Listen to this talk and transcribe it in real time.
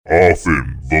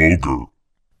often vulgar,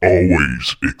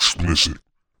 always explicit,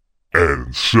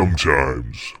 and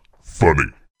sometimes funny.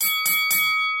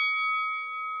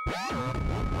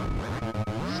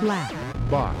 Slap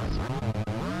Box.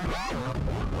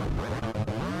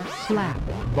 slap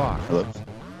Box.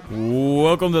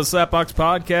 Welcome to the Slapbox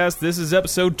Podcast. This is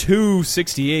episode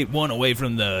 268, one away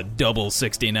from the double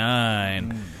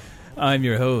 69. I'm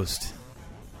your host,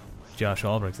 Josh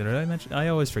Albrecht. Did I mention? I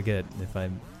always forget if I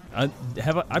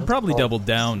probably doubled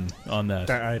down on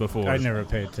that before. I never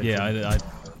paid attention. Yeah,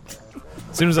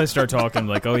 as soon as I start talking,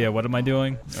 like, oh yeah, what am I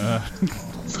doing? I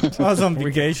was on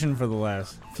vacation for the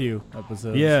last few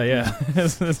episodes. Yeah.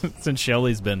 Since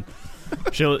Shelly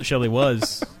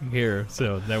was here,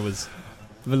 so that was.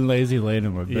 I've been lazy laying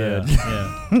in my bed.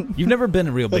 Yeah. You've never been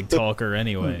a real big talker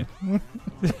anyway.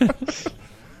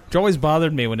 It always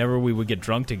bothered me whenever we would get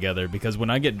drunk together, because when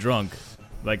I get drunk,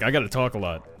 like, I got to talk a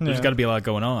lot. There's got to be a lot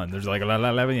going on. There's like,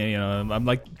 I'm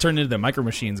like turning into the Micro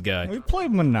Machines guy. We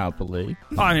played Monopoly.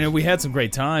 I mean, we had some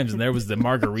great times, and there was the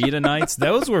margarita nights.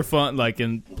 Those were fun, like,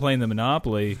 in playing the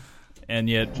Monopoly, and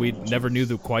yet we never knew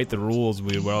quite the rules.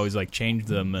 We would always, like, change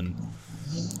them, and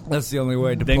That's the only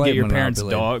way to then play get your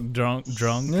Monopoly. parents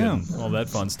drunk and all that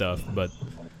fun stuff. But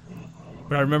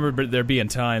I remember there being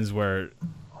times where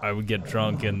I would get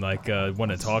drunk and, like, want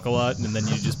to talk a lot, and then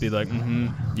you'd just be like,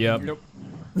 yep. Yep.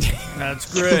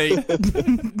 That's great.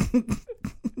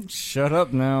 Shut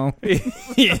up now.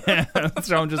 Yeah,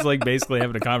 so I'm just, like, basically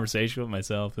having a conversation with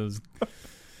myself. It was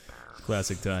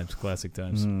classic times.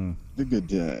 The good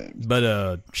times.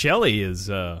 But Shelly is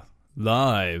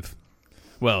live.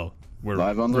 Well, we're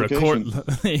Live on location.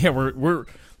 we're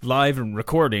live and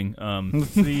recording.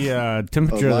 What's the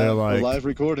temperature there A like? live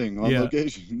recording on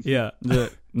location. Yeah,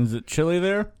 Is it chilly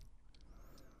there?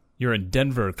 you're in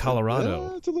Denver,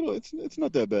 Colorado. It's a little. It's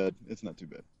not that bad. It's not too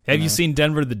bad. Have you seen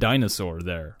Denver the dinosaur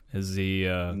there? Is he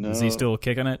still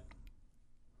kicking it?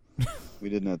 We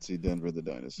did not see Denver the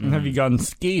dinosaur. Have you gone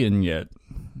skiing yet?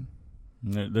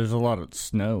 There's a lot of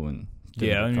snow and.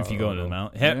 Yeah, I mean, if you go into the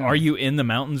mountain. Are you in the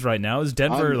mountains right now? Is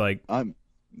Denver I'm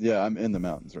in the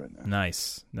mountains right now.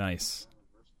 Nice.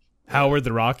 How are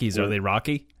the Rockies? Are they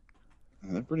rocky?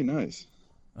 They're pretty nice.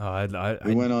 Oh, I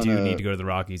went do on need to go to the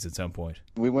Rockies at some point.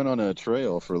 We went on a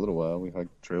trail for a little while. We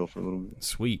hiked trail for a little bit.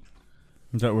 Sweet.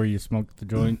 Is that where you smoked the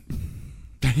joint?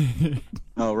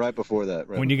 Oh, right before that.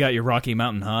 When you got your Rocky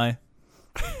Mountain High.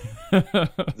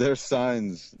 There's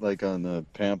signs like on the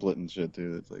pamphlet and shit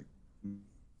too. It's like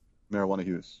marijuana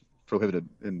use prohibited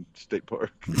in state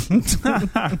park.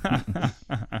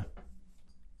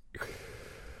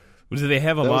 Do they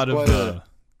have a lot of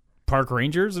park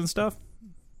rangers and stuff?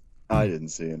 I didn't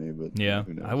see any, but yeah,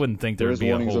 who knows? I wouldn't think there would be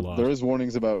a whole lot. There is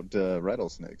warnings about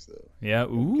rattlesnakes, though. Yeah,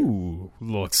 ooh, a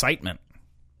little excitement.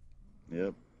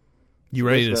 Yep. You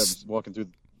ready to walking through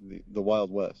the Wild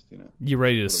West? You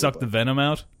ready to suck the venom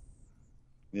out?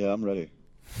 Yeah, I'm ready.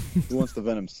 Who wants the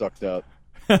venom sucked out?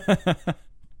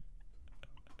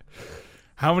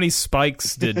 How many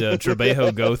spikes did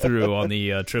Trebejo go through on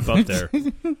the trip up there?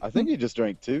 I think he just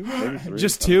drank 2, maybe 3.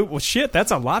 Just 2? Well, shit,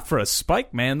 that's a lot for a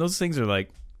spike, man. Those things are like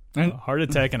a heart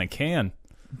attack in a can.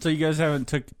 So you guys haven't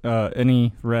took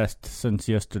any rest since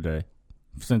yesterday?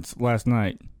 Since last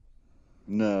night?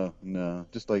 No.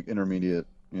 Just like intermediate,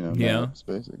 Yeah. naps,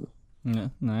 basically. Yeah,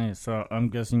 nice. So I'm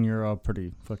guessing you're all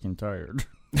pretty fucking tired.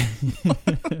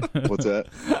 What's that?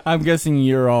 I'm guessing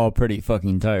you're all pretty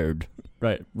fucking tired.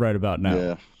 Right about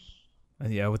now.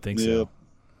 Yeah, I would think so.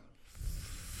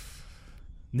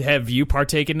 Have you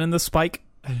partaken in the spike?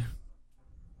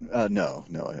 No,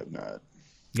 I have not.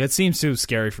 That seems too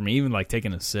scary for me, even like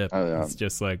taking a sip. It's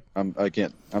just like... I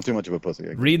can't. I'm too much of a pussy.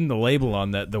 Reading the label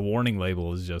on that, the warning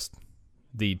label is just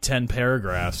the 10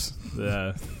 paragraphs.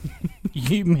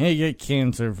 You may get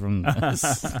cancer from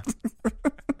this.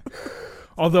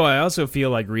 Although I also feel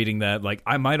like reading that, like,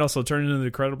 I might also turn into the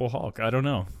Incredible Hulk. I don't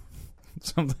know.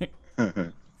 Something.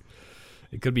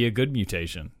 It could be a good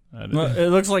mutation. Well, it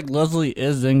looks like Leslie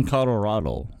is in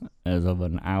Colorado as of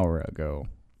an hour ago.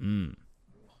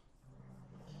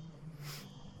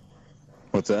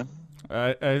 What's that?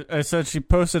 I said she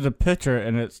posted a picture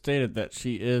and it stated that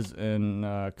she is in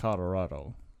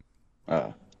Colorado.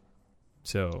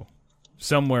 So,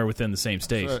 somewhere within the same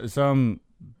state. Some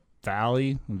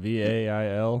Valley,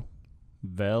 V-A-I-L,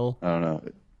 Vel. I don't know.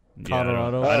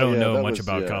 Colorado. I don't know much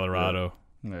about Colorado.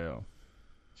 Yeah.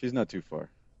 She's not too far.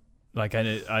 Like,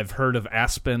 I've heard of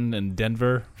Aspen and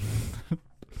Denver.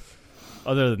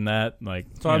 Other than that, like...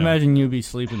 So I imagine you'll be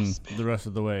sleeping the rest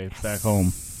of the way back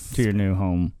home to your new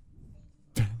home.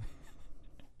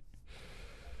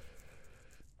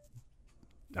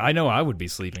 I know I would be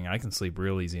sleeping. I can sleep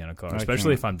real easy in a car,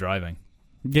 especially if I'm driving.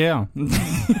 Yeah.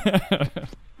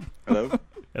 Hello?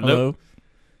 Hello?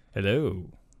 Hello?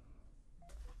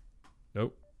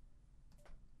 Nope.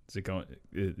 Is it going?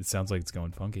 It sounds like it's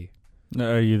going funky.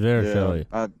 Are you there, Yeah, Shelly?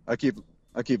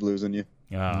 I keep losing you.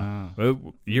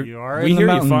 Well, You are we in the hear you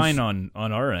mountains. fine on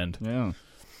our end, Yeah.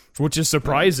 which is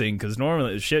surprising because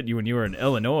normally when you were in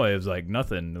Illinois, it was like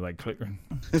nothing. Like,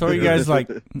 So are you guys like?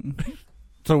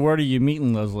 So where are you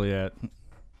meeting Leslie at?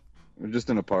 We're just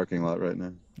in a parking lot right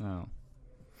now.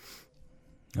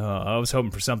 Oh. I was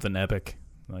hoping for something epic,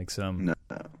 like some No.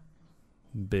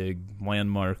 big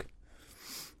landmark,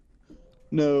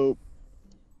 No.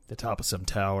 the top of some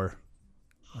tower,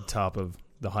 on top of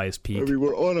the highest peak. I mean,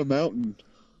 we're on a mountain.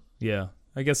 Yeah,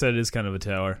 I guess that is kind of a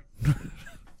tower.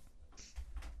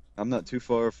 I'm not too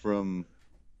far from.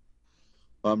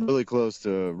 I'm really close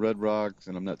to Red Rocks,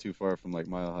 and I'm not too far from like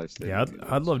Mile High Stadium. Yeah,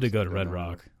 I'd love to go to Red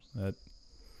Rock.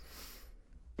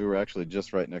 We were actually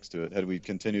just right next to it. Had we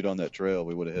continued on that trail,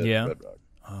 we would have hit Yeah. Red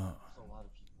Rock.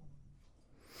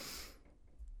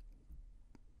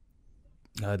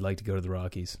 I'd like to go to the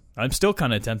Rockies. I'm still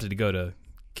kind of tempted to go to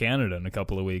Canada in a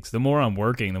couple of weeks. The more I'm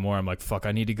working, the more I'm like, fuck,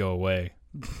 I need to go away.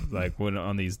 Like when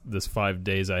on this 5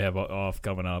 days I have off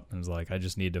coming up, and it's like I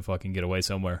just need to fucking get away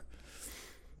somewhere.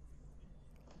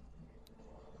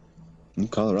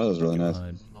 Colorado's really nice.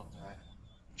 Uh,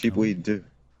 Cheap weed too.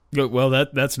 Well,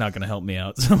 that's not going to help me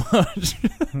out so much.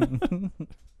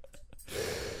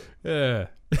 Yeah.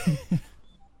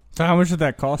 So how much did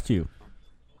that cost you?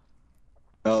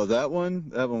 Oh, that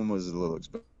one was a little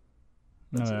expensive.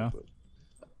 Oh yeah. but-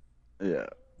 yeah.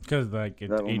 Because like it's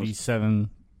That one was- 87%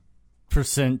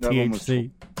 That one was-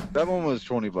 THC. That one was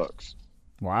 $20.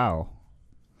 Wow.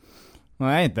 Well,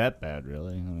 that ain't that bad,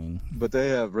 really. I mean, But they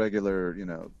have regular,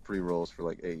 pre-rolls for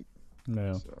like $8.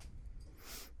 no. So.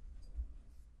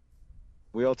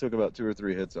 We all took about 2 or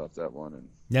 3 hits off that one, and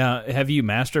Now, have you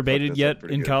masturbated Fuck, that's yet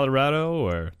pretty in good. Colorado,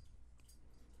 or?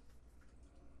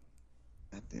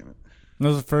 God damn it. That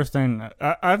was the first thing.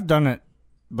 I've done it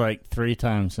like 3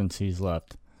 times since he's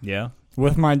left. Yeah.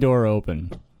 With my door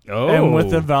open. Oh. And with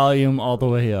the volume all the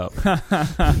way up.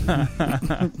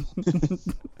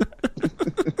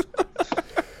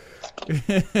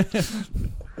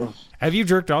 Have you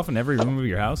jerked off in every room of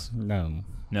your house? No.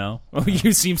 No. Oh,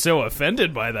 you seem so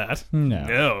offended by that. No.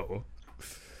 No.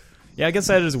 Yeah, I guess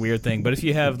that is a weird thing. But if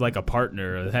you have like a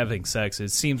partner having sex, it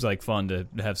seems like fun to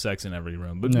have sex in every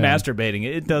room. But No. masturbating,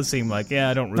 it does seem like, yeah,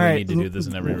 I don't really Right, need to do this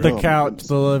in every room. The couch,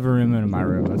 the living room, and my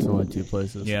room. That's the only 2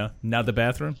 places. Yeah, not the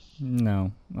bathroom.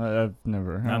 No. I've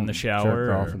never. I Not in don't the shower,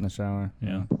 jerk off or- in the shower.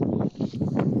 Yeah.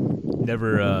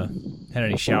 Never had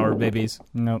any shower babies.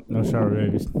 Nope. No shower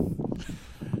babies.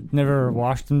 Never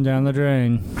washed them down the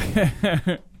drain.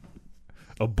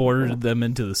 Aborted them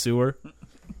into the sewer.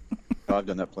 Oh, I've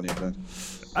done that plenty of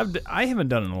times. I haven't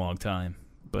done it in a long time,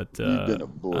 but You've been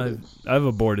aborted. I've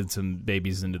aborted some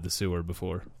babies into the sewer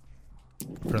before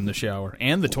from the shower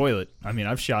and the toilet. I mean,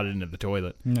 I've shot it into the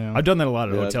toilet. No. I've done that a lot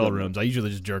of Yeah, I've hotel done rooms. I usually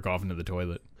just jerk off into the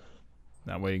toilet.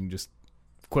 That way you can just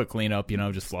quick clean up,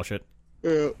 just flush it.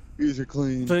 Yeah, easy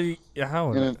clean. So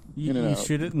how? In and You out.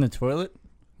 shoot it in the toilet?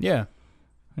 Yeah.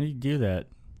 How do you do that?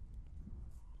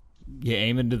 You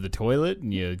aim into the toilet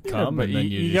and you come, but and then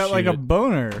you just got like shoot a it.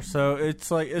 boner, so it's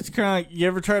kind of like you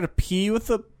ever try to pee with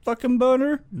a fucking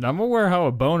boner? I'm aware how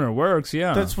a boner works,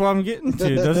 yeah. That's what I'm getting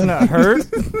to. Doesn't that hurt?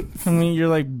 I mean, you're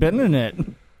like bending it.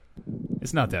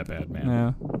 It's not that bad, man.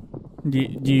 Yeah.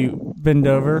 Do you bend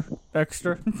over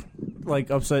extra? Like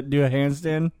upside, do a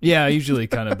handstand? Yeah, I usually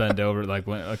kind of bend over, like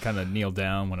when I kind of kneel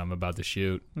down when I'm about to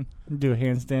shoot. Do a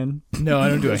handstand? No, I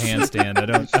don't do a handstand. I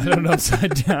don't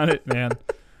upside down it, man.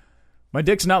 My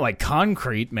dick's not like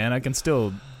concrete, man. I can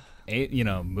still,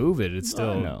 move it. It's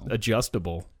still know.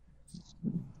 adjustable.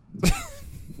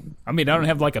 I mean, I don't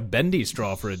have like a bendy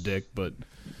straw for a dick, but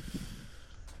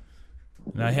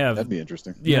and I have. That'd be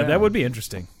interesting. Yeah, Yeah. that would be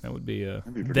interesting. That would be. be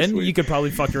pretty Then sweet. you could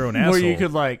probably fuck your own asshole. Where you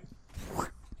could like,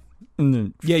 and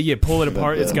then Yeah, pull it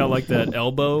apart. It's got like that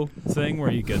elbow thing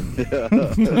where you could.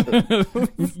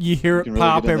 you hear it can really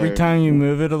pop get in every there. time you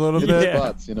move it a little Hit bit. the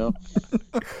spots,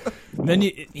 Then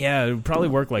it would probably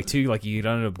work like too. Like you'd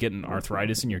end up getting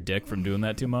arthritis in your dick from doing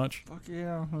that too much. Fuck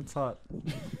yeah, that's hot.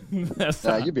 That's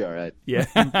Nah, you'd be all right.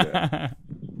 yeah.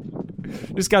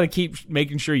 Just got to keep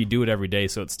making sure you do it every day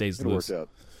so it stays It'll loose. work out.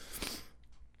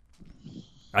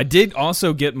 I did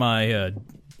also get my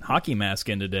hockey mask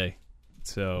in today,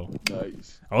 so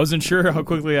Nice. I wasn't sure how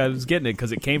quickly I was getting it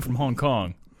because it came from Hong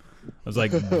Kong. I was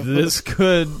like, this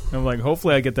could. I'm like,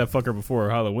 hopefully I get that fucker before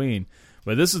Halloween.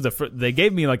 But this is they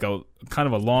gave me like a kind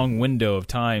of a long window of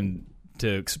time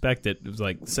to expect it. It was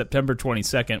like September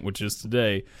 22nd, which is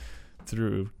today,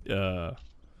 through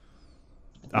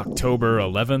October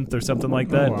 11th or something like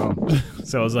that. Oh, wow.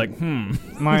 So I was like,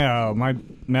 My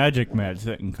Magic Match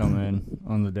didn't come in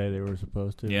on the day they were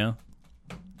supposed to. yeah.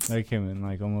 They came in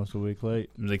like almost a week late.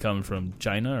 Were they coming from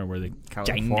China or were they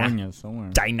California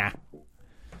somewhere. China?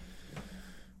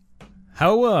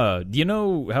 How do you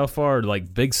know how far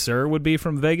like Big Sur would be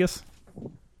from Vegas?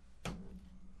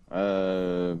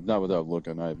 Not without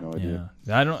looking. I have no idea.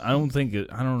 Yeah, I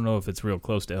don't know if it's real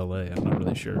close to L.A. I'm not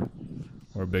really sure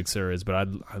where Big Sur is, but I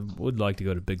would like to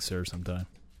go to Big Sur sometime.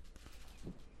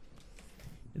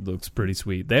 It looks pretty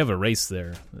sweet. They have a race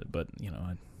there, but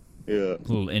I'm Yeah. a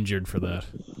little injured for that.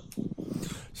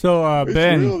 So, It's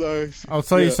Ben, real nice. I'll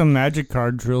sell you Yeah. some Magic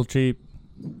cards real cheap.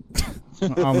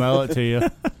 I'll mail it to you.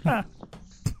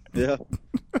 Yeah.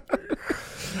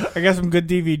 I got some good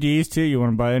DVDs, too. You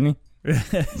want to buy any?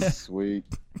 Sweet.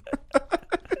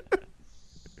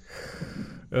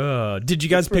 Did you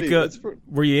guys pretty- pick up? it's pre-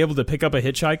 Were you able to pick up a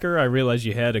hitchhiker? I realized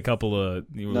you had a couple of.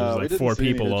 It was No, we like didn't 4 see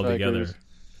any people all together.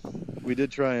 hitchhikers. We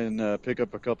did try and pick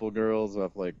up a couple girls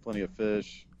off like Plenty of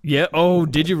Fish. Yeah. Oh,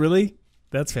 did you really?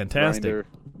 That's fantastic.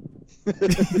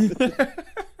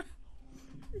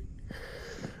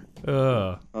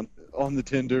 Grindr, on the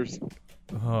Tinders.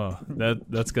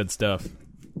 That's good stuff.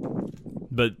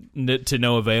 But to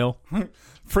no avail.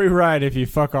 Free ride if you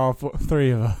fuck all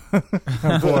 3 of us.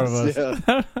 4 of us.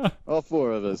 Yeah. All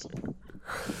 4 of us.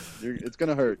 It's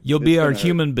gonna hurt. You'll It's be our gonna hurt.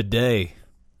 human bidet.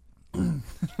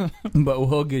 But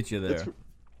we'll get you there.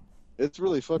 It's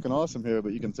really fucking awesome here,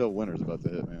 but you can tell winter's about to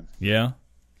hit, man. Yeah.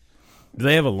 Do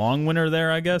they have a long winter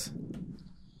there? I guess.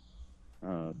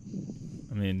 Uh,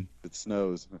 I mean, it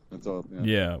snows. That's all.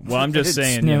 yeah. Well, I'm just It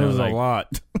saying. snows like, a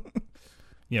lot.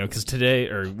 because today,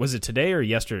 or was it today or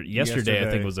yesterday? Yesterday, I think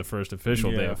Yesterday. was the first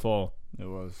official day Yeah. of fall. It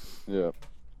was. Yeah.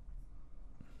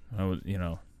 I was,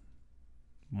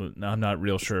 I'm not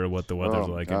real sure what the weather's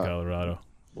Oh, like God. in Colorado.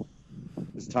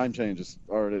 This time change is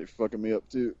already fucking me up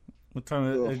too. What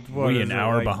time is it? Were What you is an it,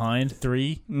 hour like behind?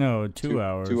 3? No, 2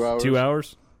 hours. 2 hours. 2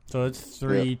 hours? So it's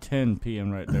 3:10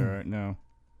 p.m. right there, right now.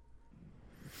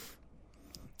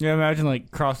 Yeah, imagine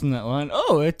like crossing that line.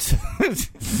 Oh, it's.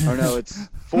 Or no, it's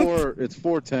 4. It's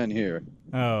 4:10 here.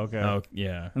 Oh, okay. Oh,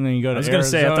 yeah. And then you go to I was going to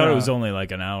say, I thought it Arizona. was only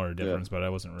like an hour difference, but I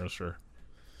wasn't real sure.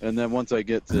 And then once I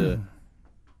get to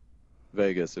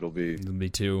Vegas, it'll be It'll be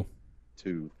 2.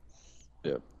 2.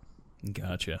 Yeah.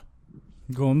 Gotcha.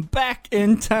 Going back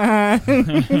in time.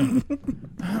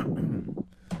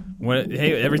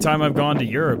 Hey, every time I've gone to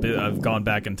Europe, I've gone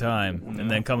back in time.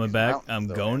 And then coming back, I'm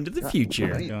going to the future.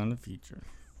 Go in the future.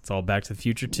 It's all Back to the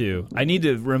Future, too. I need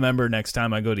to remember next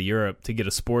time I go to Europe to get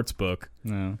a sports book.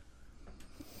 No.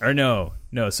 Or no,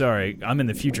 sorry. I'm in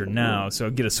the future now,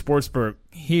 so get a sports book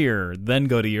here, then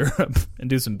go to Europe and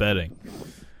do some betting.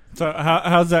 So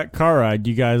how's that car ride?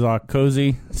 You guys all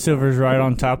cozy? Silver's right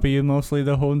on top of you mostly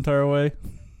the whole entire way?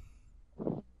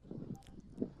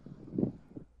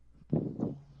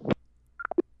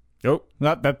 Nope.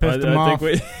 Not that pissed him I off.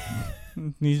 think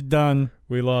He's done.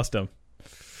 we lost him.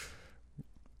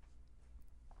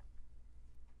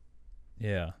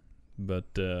 Yeah, but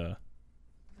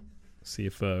see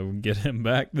if we can get him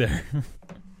back there.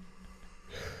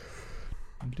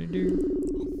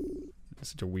 It's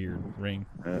such a weird ring.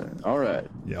 All right.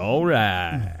 Yeah, all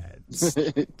right.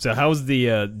 So how's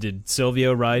the did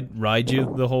Silvio ride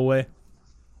you the whole way?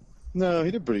 No, he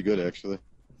did pretty good actually.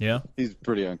 Yeah. He's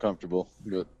pretty uncomfortable,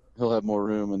 but he'll have more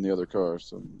room in the other car,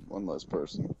 so one less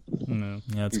person. No.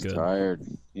 Yeah, that's He's good. tired.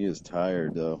 He is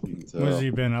tired though. You can tell. Has he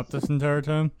been up this entire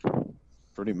time?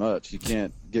 Pretty much. He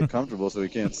can't get comfortable, so he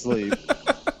can't sleep.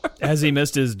 Has he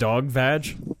missed his dog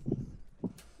vag?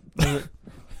 I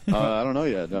don't know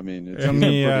yet. I mean, it's I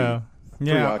mean, yeah,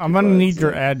 I'm gonna preoccupied, need so-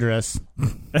 your address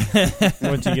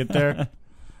once you get there.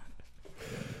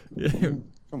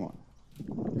 Come on.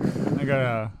 I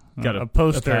got Got a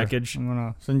poster. a package. I'm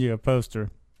gonna send you a poster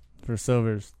for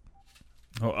Silver's.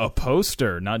 Oh, a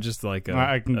poster, not just like a.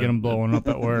 I can get them blowing up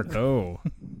at work. Oh,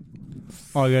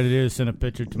 All I gotta do is send a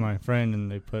picture to my friend, and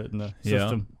they put it in the Yeah.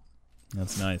 system.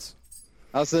 that's nice.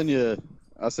 I'll send you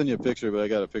a picture, but I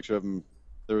got a picture of him.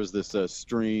 There was this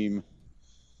stream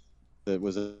that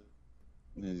was and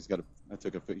he's got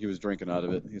he was drinking out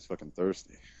of it. He's fucking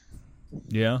thirsty.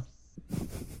 Yeah.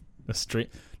 A stream.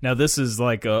 Now this is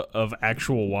like of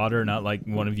actual water, not like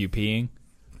one of you peeing.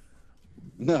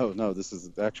 No, this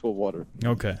is actual water.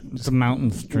 Okay. It's a mountain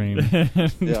stream.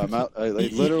 Yeah, a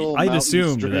literal I'd mountain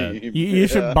assumed stream. that. You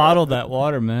should bottle that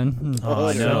water, man. Oh,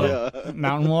 I know. Yeah.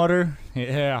 Mountain water.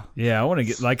 Yeah. Yeah, I want to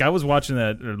get I was watching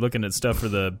that or looking at stuff for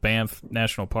the Banff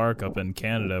National Park up in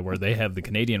Canada where they have the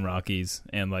Canadian Rockies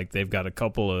and they've got a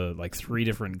couple of 3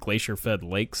 different glacier-fed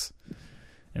lakes,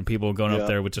 and people going up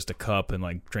there with just a cup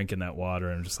and drinking that water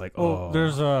and just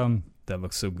there's that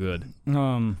looks so good.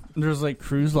 There's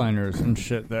cruise liners and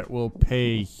shit that will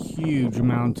pay huge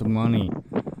amounts of money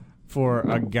for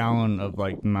a gallon of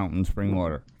mountain spring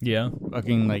water. Yeah.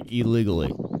 Fucking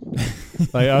illegally.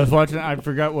 I was watching, I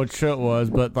forgot what show it was,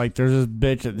 but there's this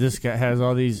bitch that this guy has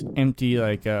all these empty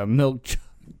milk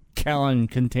gallon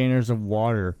containers of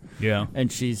water. Yeah.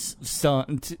 And she's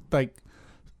selling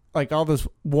all this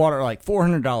water,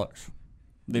 $400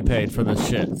 they paid for this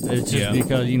shit. It's just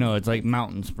because, it's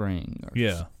mountain spring. Or,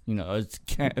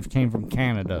 it came from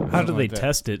Canada. How do they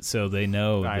test it so they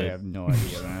know? I have no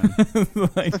idea, man.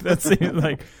 That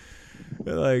seems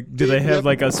do they have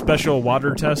a special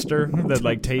water tester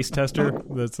that taste tester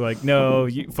that's no,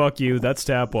 fuck you, that's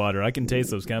tap water, I can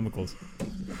taste those chemicals.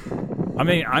 I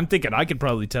mean, I'm thinking I could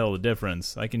probably tell the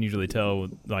difference. I can usually tell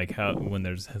how when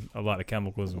there's a lot of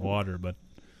chemicals in water, but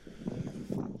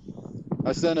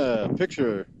I sent a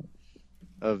picture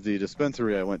of the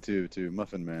dispensary I went to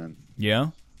Muffin Man.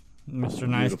 Yeah, Mr.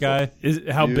 Nice Guy.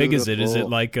 How big is it? Is it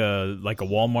like a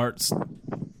Walmart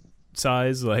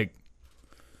size?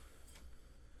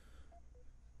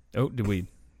 Oh, did we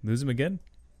lose him again?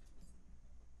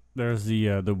 There's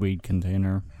the weed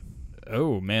container.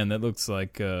 Oh man, that looks all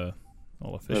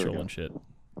official and shit.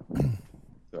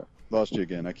 So, lost you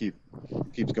again.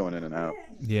 Keeps going in and out.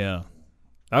 Yeah.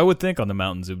 I would think on the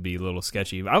mountains it would be a little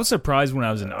sketchy. I was surprised when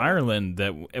I was in Ireland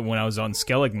that when I was on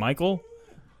Skellig Michael,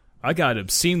 I got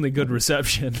obscenely good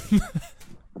reception.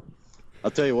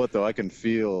 I'll tell you what, though, I can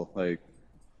feel,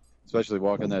 especially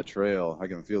walking that trail, I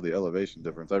can feel the elevation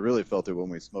difference. I really felt it when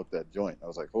we smoked that joint. I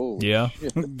was like, oh, yeah.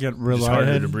 Get real just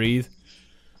harder to breathe.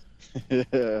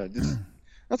 Yeah, just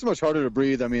not so much harder to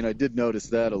breathe. I mean, I did notice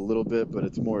that a little bit, but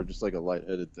it's more just a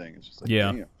lightheaded thing. It's just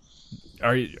damn.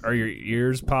 Are your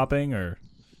ears popping or?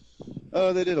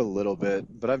 Oh, they did a little bit,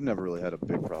 but I've never really had a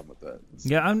big problem with that.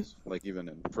 I'm even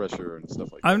in pressure and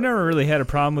stuff like that. I've never really had a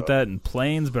problem with that in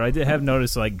planes, but I have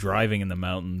noticed driving in the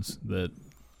mountains that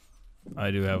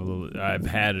I do have I've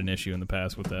had an issue in the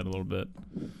past with that a little bit.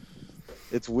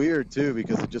 It's weird too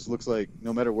because it just looks like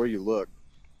no matter where you look,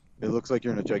 it looks like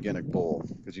you're in a gigantic bowl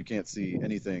because you can't see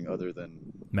anything other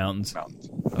than mountains.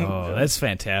 Oh, that's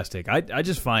fantastic. I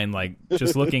just find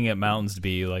just looking at mountains to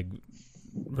be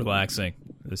relaxing.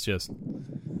 It's just,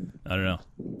 I don't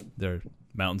know.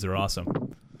 Mountains are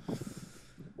awesome.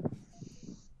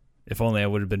 If only I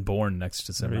would have been born next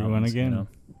to some mountains. Again.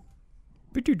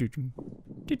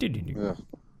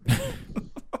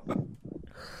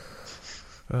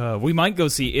 We might go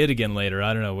see it again later.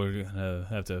 I don't know. We're gonna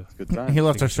have to. Good time. He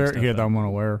left a shirt here that I want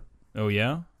to wear. Oh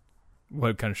yeah,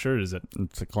 what kind of shirt is it?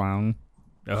 It's a clown.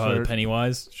 Oh, the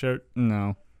Pennywise shirt?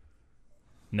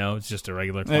 No, it's just a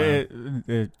regular clown.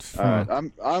 It's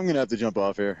I'm gonna have to jump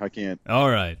off here. I can't. All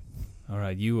right.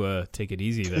 You take it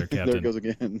easy there, Captain. There it goes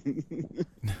again.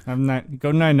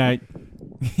 Go night night.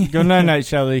 Go night night,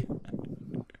 Shelly.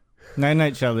 Night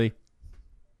night, Shelly.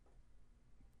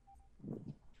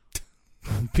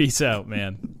 Peace out,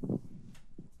 man.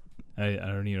 I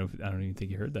don't even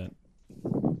think you heard that.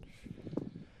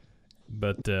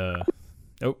 But there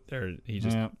he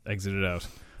just exited out.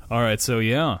 All right, so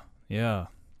yeah.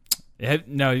 Have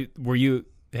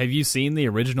you seen the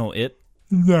original It?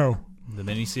 No. The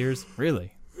miniseries?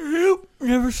 Really? Nope,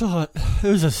 never saw it. It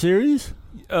was a series?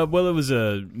 Well, it was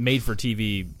a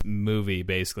made-for-TV movie,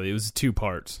 basically. It was 2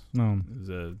 parts. No. It was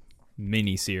a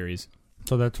mini-series.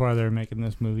 So that's why they're making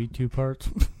this movie 2 parts?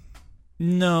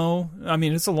 No. I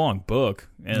mean, it's a long book,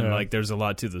 and, there's a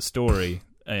lot to the story.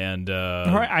 And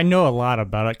I know a lot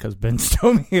about it because Ben's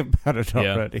told me about it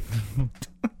already.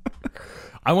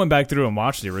 I went back through and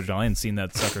watched the original. I hadn't seen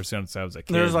that sucker since I was a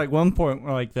kid. There's one point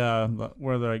where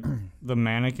where the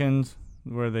mannequins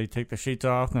where they take the sheets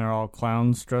off and they're all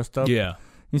clowns dressed up. Yeah.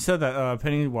 You said that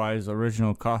Pennywise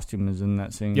original costume is in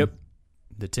that scene. Yep.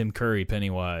 The Tim Curry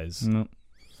Pennywise. Nope.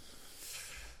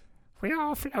 We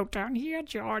all float down here,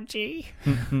 Georgie.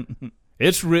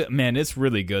 It's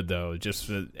really good though. Just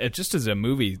as a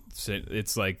movie,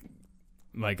 it's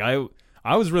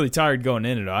I was really tired going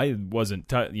in it. I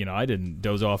wasn't, I didn't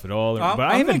doze off at all. But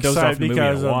I haven't dozed off the movie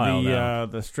in a while now.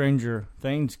 The Stranger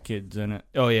Things kids in it.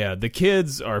 Oh yeah, the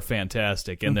kids are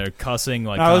fantastic, and they're cussing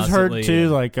I was constantly.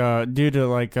 heard too, due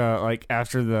to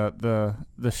after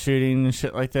the shooting and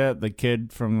shit like that, the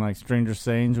kid from Stranger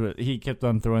Things, he kept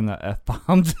on throwing the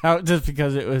F-bombs out just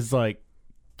because it was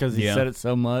because he said it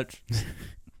so much.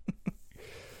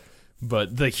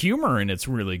 But the humor in it's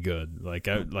really good. Like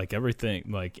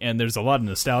everything. And there's a lot of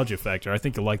nostalgia factor. I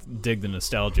think you'll dig the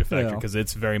nostalgia factor because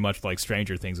it's very much like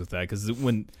Stranger Things with that. Because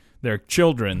when they're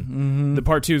children, the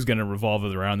part 2 is going to revolve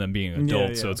around them being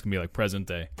adults, so it's going to be like present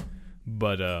day.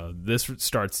 But this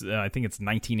starts, I think it's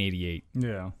 1988.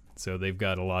 Yeah. So they've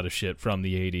got a lot of shit from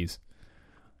the 80s.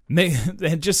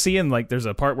 They just seeing, like, there's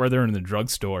a part where they're in the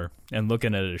drugstore and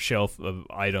looking at a shelf of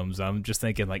items. I'm just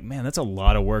thinking, like, man, that's a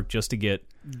lot of work just to get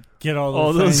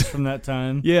all those things from that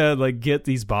time. Yeah, like, get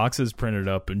these boxes printed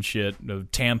up and shit,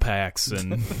 Tampax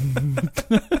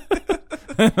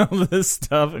and all this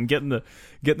stuff, and getting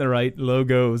the right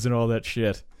logos and all that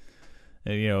shit.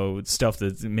 And, stuff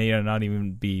that may not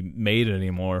even be made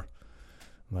anymore.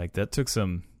 Like, that took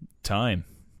some time.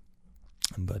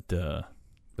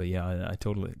 But yeah, I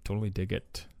totally dig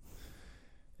it.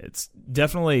 It's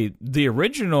definitely the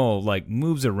original, like,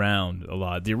 moves around a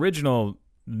lot. The original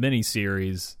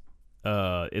miniseries,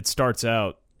 it starts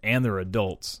out and they're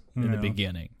adults in the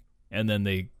beginning, and then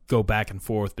they go back and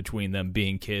forth between them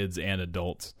being kids and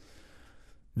adults.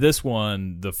 This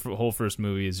one, the whole first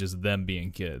movie is just them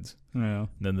being kids. Yeah.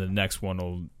 Then the next one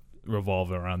will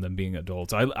revolve around them being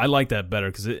adults. I like that better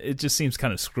because it just seems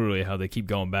kind of screwy how they keep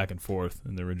going back and forth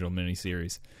in the original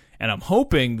miniseries. And I'm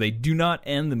hoping they do not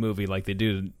end the movie like they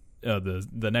do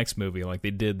the next movie, like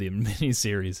they did the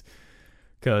miniseries.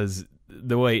 Because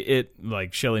the way it,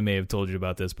 like Shelley may have told you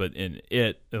about this, but in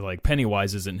it, like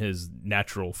Pennywise isn't his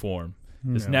natural form.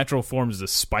 His natural form is a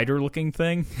spider-looking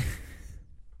thing.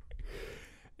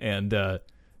 And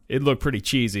it looked pretty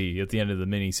cheesy at the end of the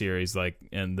miniseries, like,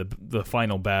 and the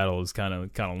final battle is kind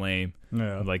of lame.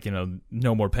 Yeah. Like,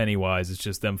 no more Pennywise. It's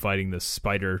just them fighting this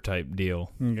spider type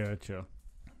deal. Gotcha.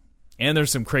 And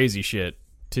there's some crazy shit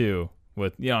too.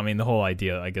 With the whole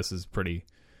idea, I guess, is pretty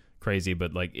crazy.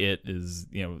 But like, it is,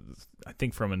 I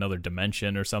think from another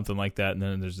dimension or something like that. And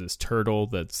then there's this turtle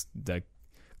that's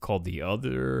called the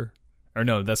Other, or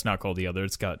no, that's not called the Other.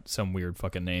 It's got some weird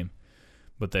fucking name.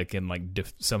 But that can, like,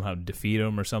 somehow defeat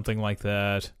him or something like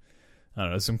that. I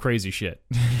don't know, some crazy shit.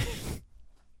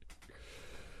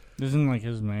 Isn't, like,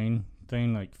 his main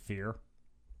thing, like, fear?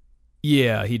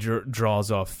 Yeah, he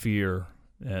draws off fear,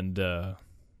 and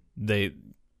they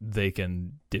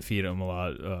can defeat him a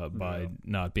lot by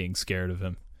not being scared of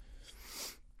him.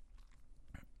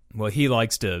 Well, he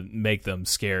likes to make them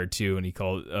scared, too, and he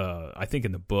called, I think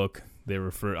in the book,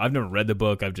 I've never read the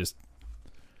book, I've just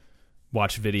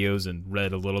watched videos and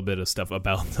read a little bit of stuff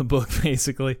about the book,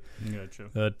 basically. Gotcha.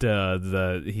 But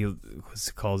he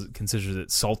considers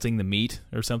it salting the meat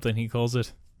or something. He calls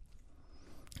it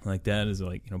like that, is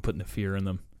like putting the fear in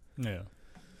them. Yeah,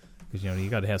 because you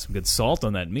got to have some good salt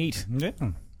on that meat. Yeah,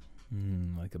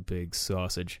 like a big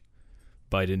sausage.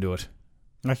 Bite into it.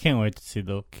 I can't wait to see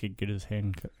the kid get his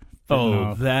hand cut.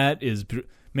 Oh, that is.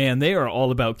 Man, they are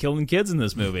all about killing kids in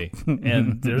this movie.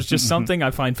 And there's just something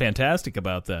I find fantastic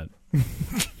about that.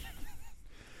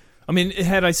 I mean,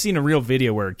 had I seen a real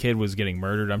video where a kid was getting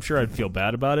murdered, I'm sure I'd feel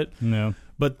bad about it. No.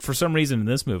 But for some reason in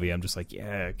this movie, I'm just like,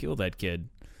 yeah, kill that kid.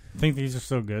 I think these are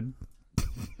so good.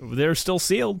 They're still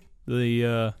sealed. They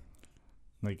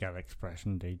got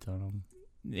expiration dates on them.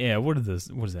 Yeah, what does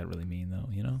that really mean, though,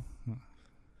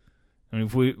 I mean,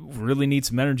 if we really need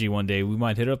some energy one day, we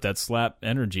might hit up that Slap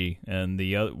Energy, and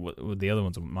the other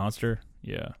one's a Monster.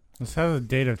 Yeah. This has a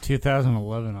date of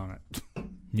 2011 on it.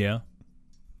 Yeah.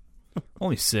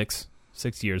 Only 6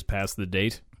 years past the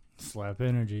date. Slap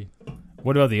Energy.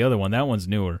 What about the other one? That one's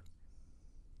newer.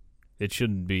 It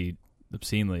shouldn't be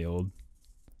obscenely old.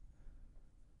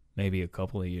 Maybe a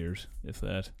couple of years, if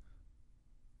that.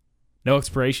 No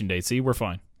expiration date. See, we're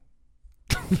fine.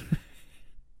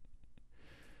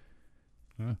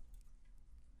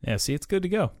 Yeah, see, it's good to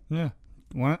go. Yeah.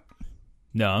 What?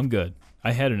 No, I'm good.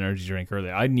 I had an energy drink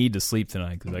earlier. I need to sleep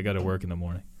tonight because I got to work in the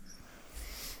morning.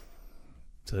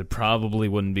 So it probably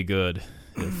wouldn't be good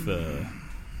if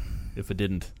it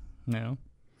didn't. No.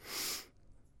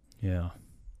 Yeah.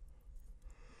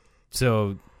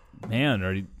 So, man,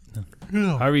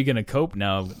 how are you going to cope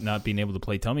now not being able to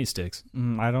play tummy sticks?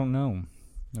 I don't know.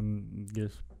 I'm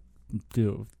just do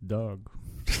it with the dog.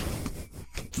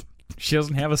 She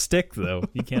doesn't have a stick, though.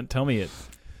 You can't tell me it.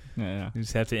 Yeah. You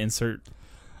just have to insert.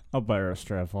 I'll buy her a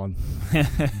strap-on.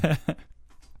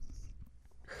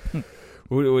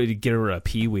 Would you get her a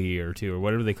peewee or two, or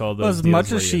whatever they call those? Well, as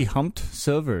much as she humped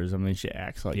Silvers, I mean, she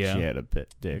acts like she had a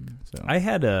pit dick. So. I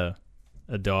had a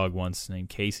dog once named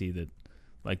Casey that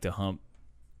liked to hump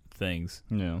things.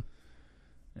 Yeah.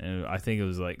 And I think it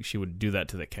was like she would do that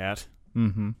to the cat.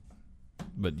 Mm-hmm.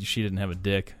 But she didn't have a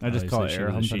dick. I just call it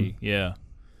air humping. Yeah.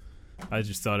 I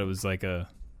just thought it was like a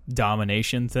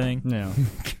domination thing. Yeah.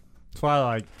 That's why,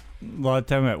 like, a lot of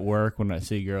time at work when I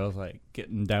see girls, like,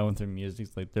 getting down with their music,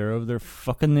 it's like they're over there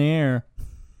fucking the air.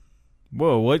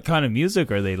 Whoa, what kind of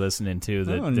music are they listening to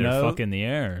that they're fucking the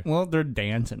air? Well, they're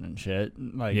dancing and shit.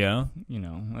 Like, yeah. You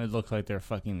know, it looks like they're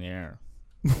fucking the air.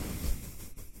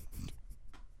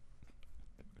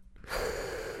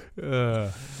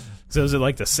 So is it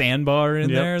like the sandbar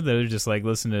in there? They're just like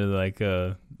listening to like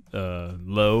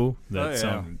low that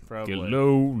song. Probably. Get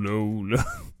low.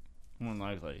 More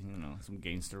likely, you know, some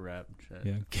gangster rap shit.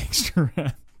 Yeah, gangster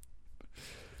rap.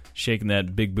 Shaking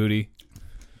that big booty.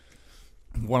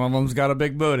 One of them's got a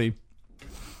big booty.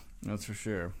 That's for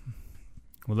sure.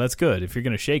 Well, that's good. If you're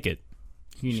gonna shake it,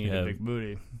 you need a big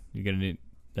booty. You're gonna need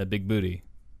that big booty.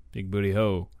 Big booty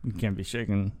hoe. You can't be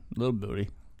shaking little booty.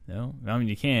 No, I mean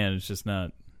you can. It's just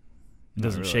not. It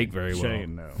doesn't shake very well.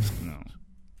 Shaking, no.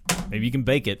 Maybe you can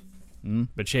bake it,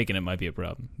 but shaking it might be a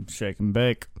problem. Shake and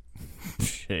bake.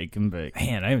 Shake and bake.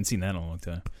 Man, I haven't seen that in a long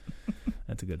time.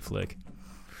 That's a good flick.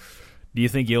 Do you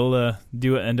think you'll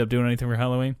end up doing anything for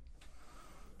Halloween?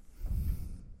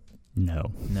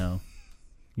 No.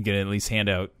 You gonna at least hand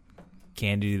out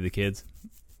candy to the kids?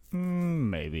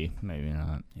 Maybe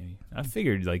not. Maybe. I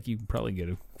figured like you could probably get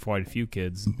quite a few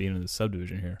kids being in the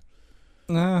subdivision here.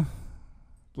 I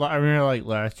remember like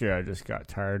last year I just got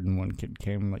tired and one kid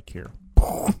came like here.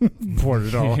 Poured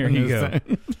it all. Here you go.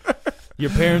 Your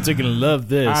parents are gonna love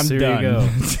this. I'm Here done.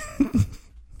 you go.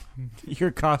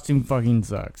 Your costume fucking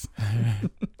sucks.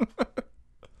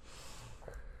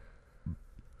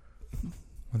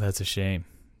 Well, that's a shame.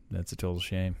 That's a total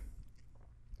shame.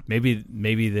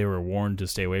 Maybe they were warned to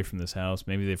stay away from this house.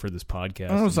 Maybe they've heard this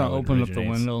podcast. I was not open up the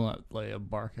window and lay a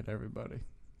bark at everybody.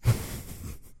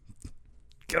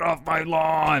 Get off my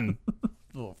lawn!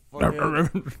 Oh,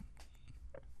 fuck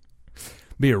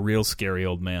Be a real scary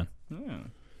old man. yeah.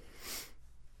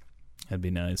 That'd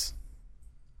be nice.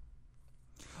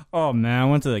 Oh man, I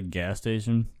went to the gas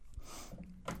station,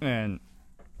 and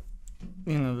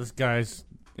you know this guy's.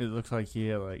 It looks like he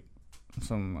had like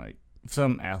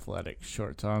some athletic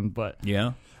shorts on, but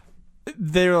Yeah,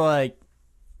 they were like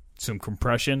some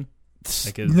compression.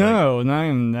 Like no, not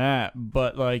even that.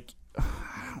 But like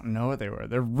I don't know what they were.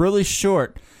 They're really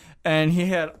short, and he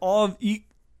had all of you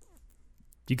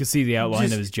could see the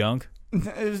outline of his junk.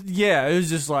 It was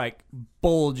just like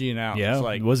bulging out. Yeah,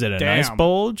 like, was it a damn. nice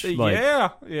bulge? Like,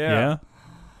 yeah.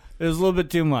 It was a little bit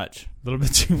too much. A little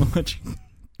bit too much.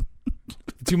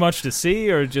 Too much to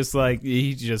see, or just like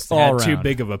he just all had around. too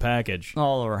big of a package?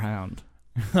 All around.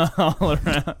 All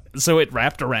around. So it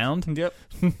wrapped around? Yep.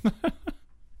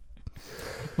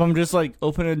 I'm just like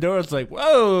opening the door. It's like,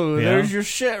 whoa, there's your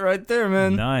shit right there,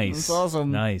 man. Nice. That's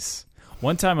awesome. Nice.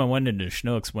 One time I went into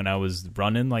Schnucks when I was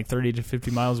running like 30 to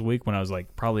 50 miles a week, when I was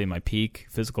like probably in my peak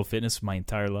physical fitness my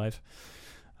entire life.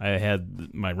 I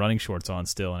had my running shorts on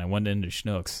still, and I went into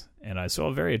Schnucks, and I saw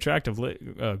a very attractive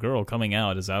girl coming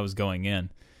out as I was going in,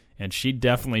 and she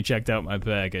definitely checked out my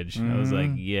package. I was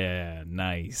like, yeah,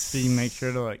 nice. Did you make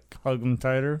sure to like hug them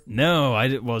tighter? No, I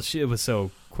did. Well, it was so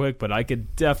quick, but I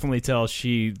could definitely tell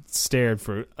she stared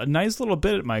for a nice little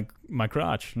bit at my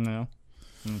crotch. No.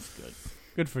 That's good.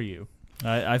 Good for you.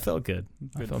 I felt good.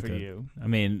 Good I felt for good. you. I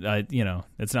mean,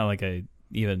 it's not like I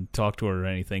even talked to her or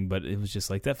anything, but it was just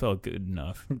like that felt good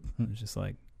enough. It was just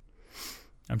like,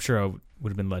 I'm sure I would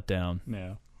have been let down.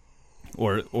 Yeah.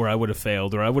 Or I would have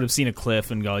failed, or I would have seen a cliff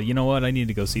and go, you know what, I need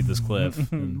to go see this cliff.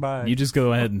 Bye. You just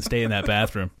go ahead and stay in that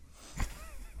bathroom.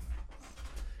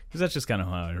 Because that's just kind of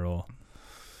how I roll.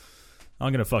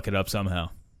 I'm going to fuck it up somehow.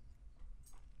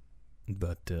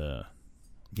 But,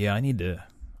 yeah, I need to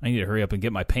hurry up and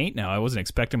get my paint now. I wasn't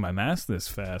expecting my mask this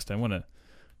fast. I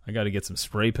got to get some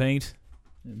spray paint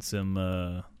and some,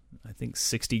 I think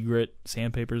 60 grit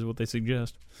sandpaper is what they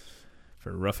suggest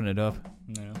for roughing it up.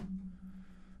 Yeah.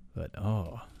 But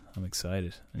I'm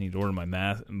excited. I need to order my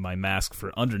mask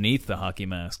for underneath the hockey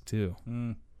mask too.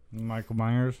 Michael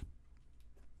Myers.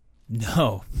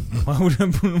 No, why would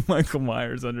I put Michael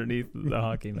Myers underneath the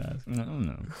hockey mask? I don't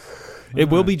know. It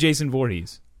will be Jason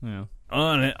Voorhees. Yeah.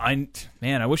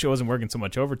 I wish I wasn't working so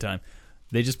much overtime.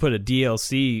 They just put a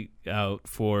DLC out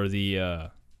for the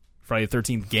Friday the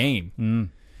 13th game, and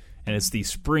it's the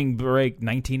Spring Break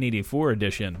 1984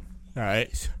 edition. All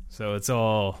right. So it's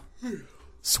all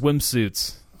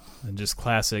swimsuits and just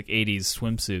classic 80s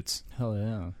swimsuits. Hell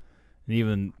yeah. And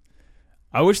even,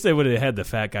 I wish they would have had the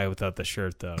fat guy without the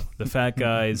shirt, though. The fat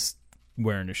guy's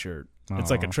wearing a shirt. It's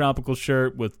like a tropical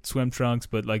shirt with swim trunks,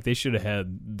 but like they should have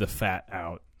had the fat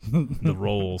out, the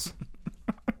rolls.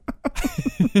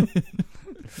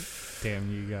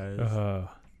 Damn you guys.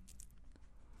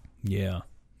 Yeah,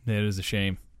 that is a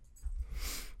shame.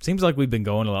 Seems like we've been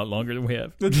going a lot longer than we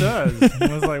have. It does.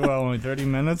 It was like, only 30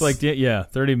 minutes? Like, yeah,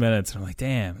 30 minutes. And I'm like,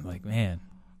 damn. Like, man.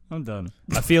 I'm done.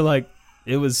 I feel like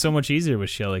it was so much easier with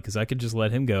Shelly because I could just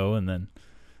let him go and then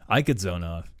I could zone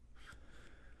off.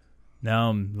 Now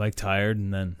I'm, like, tired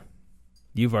and then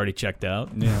you've already checked out.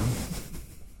 Yeah.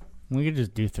 We could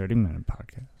just do 30-minute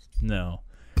podcast. No.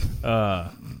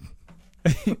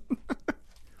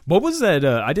 What was that?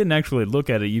 I didn't actually look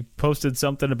at it. You posted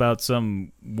something about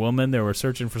some woman. They were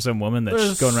searching for some woman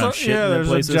that's going around shitting in there's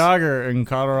places. A jogger in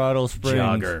Colorado Springs.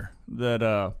 Jogger.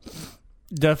 That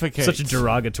defecates. Such a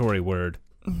derogatory word.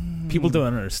 People don't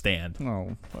understand.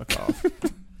 Oh, fuck off.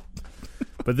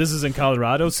 But this is in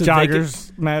Colorado. So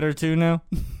joggers matter too now?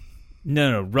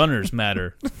 No, runners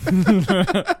matter.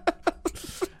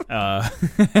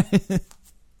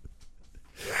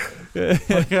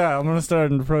 Okay, I'm going to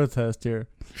start a protest here.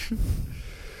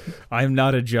 I'm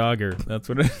not a jogger. That's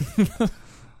what it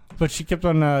But she kept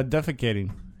on defecating.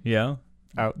 Yeah?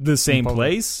 Out the same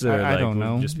place? Or I don't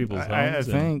know. Just people's homes? I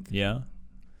think. Yeah.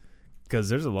 Because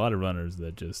there's a lot of runners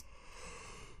that just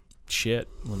shit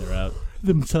when they're out.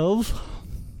 Themselves?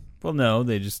 Well, no,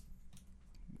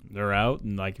 they're out,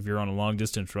 and like if you're on a long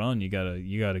distance run, you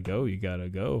gotta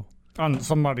go. On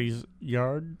somebody's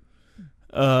yard?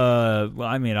 Well,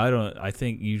 I mean, I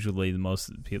think usually the most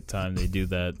of the time they do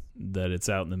that it's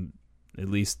out in at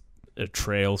least a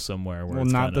trail somewhere. Where well,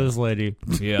 it's not this lady.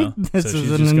 Yeah. This so is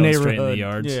she's in just the going neighborhood. straight in the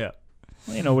yards. Yeah.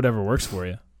 Well, whatever works for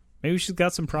you. Maybe she's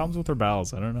got some problems with her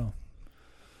bowels. I don't know.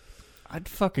 I'd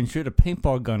fucking shoot a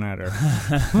paintball gun at her.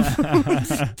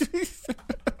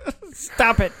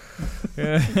 Stop it.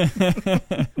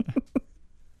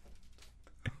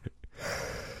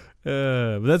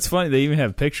 But that's funny. They even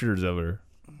have pictures of her.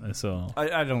 I saw.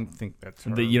 I don't think that's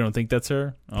her. You don't think that's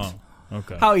her? Oh,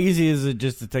 okay. How easy is it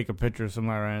just to take a picture of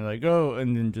somebody and like, oh,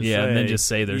 and then just say. And then just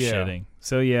say they're shitting.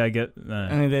 So, yeah, I get...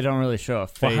 I mean, they don't really show a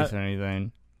face or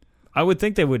anything. I would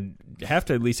think they would have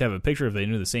to at least have a picture if they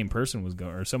knew the same person was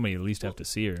going, or somebody at least have to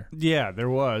see her. Yeah, there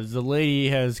was. The lady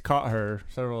has caught her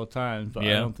several times, but I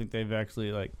don't think they've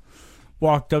actually, like,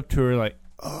 walked up to her like,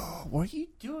 oh, what are you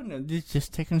doing?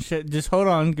 Just taking shit. Just hold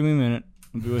on. Give me a minute.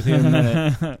 I'll be with you in a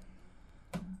minute.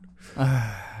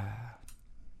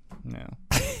 No.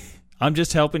 I'm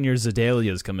just helping your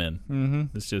Zedalias come in.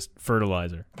 Mm-hmm. It's just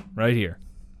fertilizer. Right here.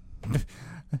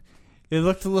 It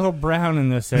looked a little brown in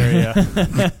this area.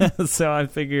 So I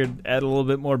figured add a little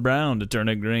bit more brown to turn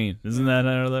it green. Isn't that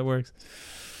how that works?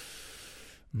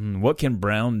 What can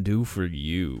brown do for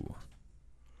you?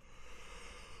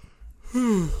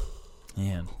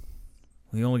 Man,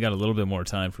 we only got a little bit more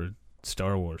time for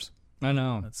Star Wars. I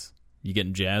know. You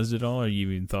getting jazzed at all? Or you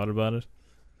even thought about it?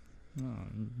 No,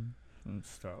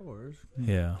 Star Wars.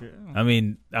 Yeah. I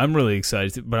mean, I'm really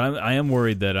excited, but I am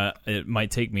worried that it might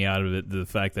take me out of it, the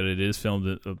fact that it is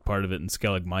filmed, a part of it in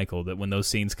Skellig Michael, that when those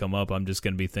scenes come up, I'm just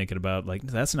going to be thinking about, like,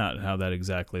 that's not how that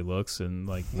exactly looks, and,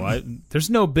 like, why?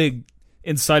 There's no big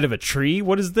inside of a tree.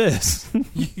 What is this?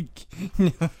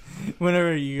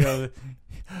 Whenever you go,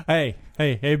 hey,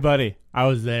 buddy, I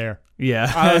was there.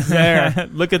 Yeah. I was there.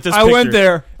 Look at this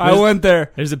picture. I went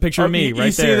there. There's a picture of me right there.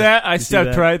 You see that? I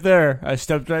stepped right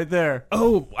there.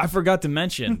 Oh, I forgot to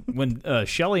mention, when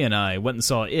Shelly and I went and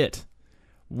saw It,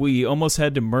 we almost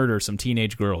had to murder some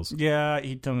teenage girls. Yeah,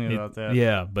 he told me about that.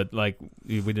 Yeah, but, like,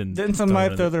 we didn't... Didn't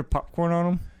somebody throw their popcorn on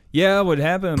them? Yeah, what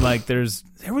happened, like, there was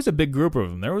a big group of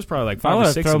them. There was probably, like, 5 or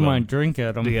 6 of them. I would have thrown my drink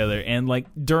at them. Together. And, like,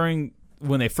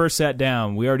 when they first sat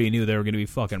down, we already knew there were going to be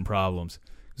fucking problems.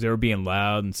 Because they were being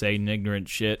loud and saying ignorant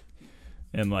shit.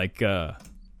 And, like,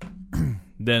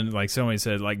 then, like, somebody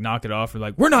said, like, knock it off. We're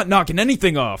like, we're not knocking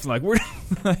anything off. Like, we're...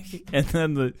 and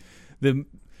then the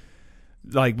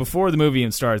like, before the movie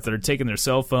even starts, they're taking their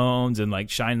cell phones and, like,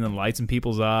 shining the lights in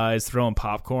people's eyes, throwing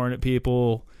popcorn at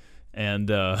people, and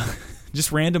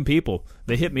just random people.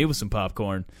 They hit me with some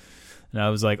popcorn. And I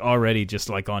was, like, already just,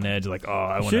 like, on edge, like, oh,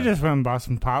 I want to... You should just went and bought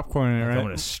some popcorn. Like, I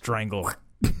want to strangle.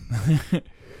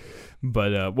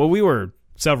 But, well, we were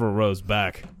several rows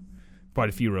back. Quite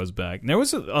a few rows back. And there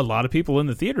was a lot of people in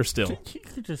the theater still. You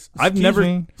could just...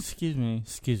 Excuse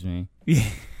me.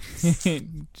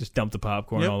 Just dump the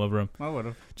popcorn all over them. I would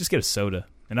have. Just get a soda.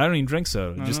 And I don't even drink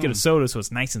soda. Just get a soda so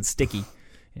it's nice and sticky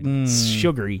and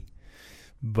sugary.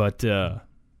 But, so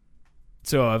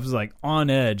I was, like, on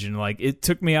edge. And, like, it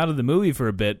took me out of the movie for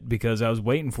a bit because I was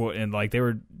waiting for it. And, like, they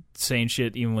were saying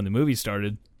shit even when the movie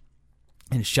started.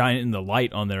 And shining the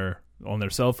light on their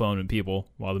cell phone and people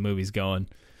while the movie's going.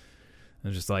 I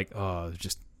was just like, oh,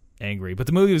 just angry. But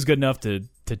the movie was good enough to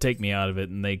take me out of it,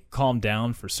 and they calmed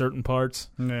down for certain parts.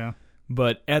 Yeah.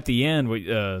 But at the end,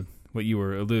 what you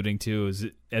were alluding to is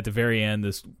at the very end,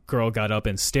 this girl got up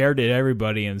and stared at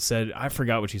everybody and said, I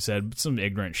forgot what she said, but some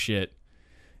ignorant shit.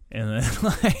 And then,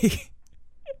 like,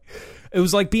 it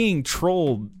was like being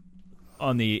trolled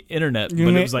on the internet, but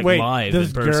it was like live in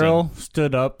person. This girl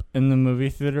stood up in the movie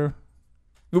theater?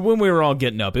 When we were all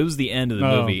getting up, it was the end of the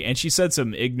movie, and she said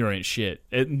some ignorant shit.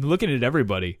 And looking at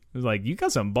everybody, it was like, you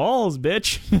got some balls,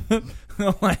 bitch.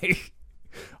 Like,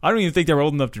 I don't even think they were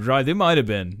old enough to drive. They might have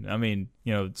been. I mean,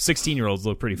 16-year-olds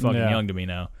look pretty fucking young to me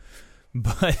now.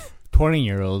 But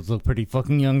 20-year-olds look pretty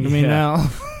fucking young to me now.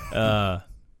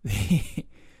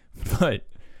 But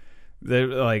they're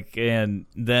like, and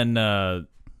then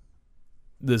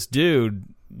this dude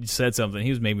said something. He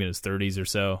was maybe in his 30s or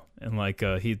so, and like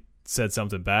he said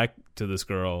something back to this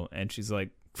girl, and she's like,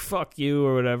 fuck you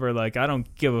or whatever. Like, I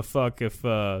don't give a fuck if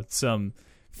some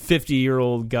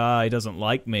 50-year-old guy doesn't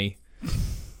like me.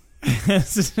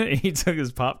 He took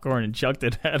his popcorn and chucked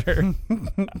it at her.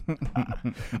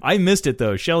 I missed it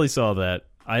though. Shelly saw that.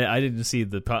 I didn't see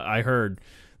I heard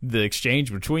the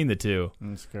exchange between the two.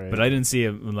 That's great. But I didn't see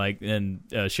it. Like, and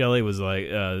Shelly was like,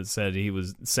 said he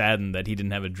was saddened that he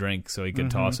didn't have a drink, so he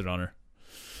could toss it on her.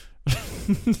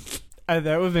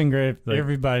 That would have been great if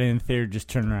everybody in the theater just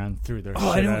turned around and threw their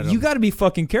shit at him. You got to be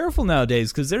fucking careful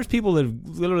nowadays, because there's people that have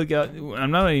literally got...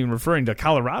 I'm not even referring to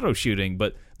Colorado shooting,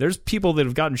 but there's people that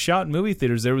have gotten shot in movie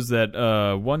theaters. There was that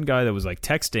one guy that was like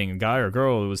texting, a guy or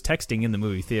girl that was texting in the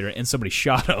movie theater, and somebody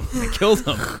shot him and killed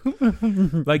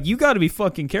him. Like, you got to be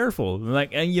fucking careful.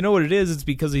 Like, and you know what it is? It's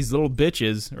because these little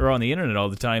bitches are on the internet all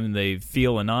the time, and they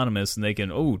feel anonymous, and they can,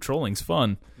 trolling's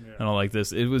fun. And all like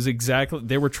this. It was exactly...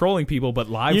 They were trolling people, but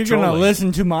live trolling. You're going to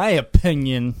listen to my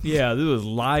opinion. Yeah, this was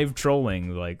live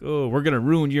trolling. Like, we're going to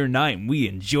ruin your night, and we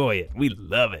enjoy it. We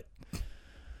love it. I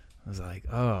was like,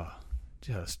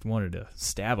 just wanted to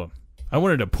stab them. I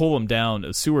wanted to pull them down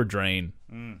a sewer drain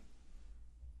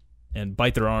and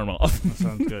bite their arm off. That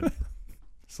sounds good.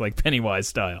 It's like Pennywise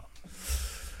style.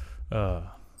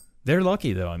 They're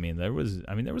lucky, though. I mean, there was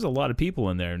a lot of people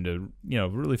in there, and to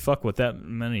really fuck with that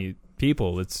many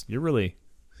people, you're really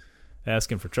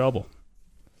asking for trouble.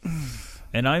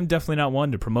 And I'm definitely not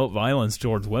one to promote violence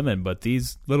towards women, but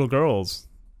these little girls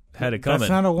had it coming. That's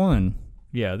not a woman.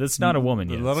 Yeah, that's not a woman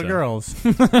yet. Little girls.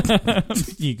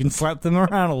 You can slap them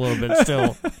around a little bit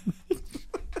still.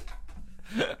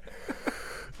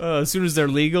 As soon as they're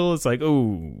legal, it's like,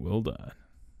 hold on.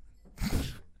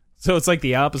 So it's like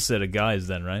the opposite of guys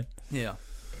then, right? Yeah.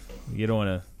 You don't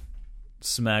want to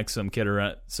smack some kid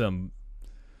around,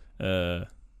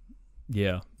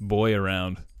 boy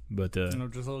around, but just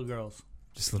little girls.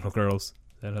 Just little girls.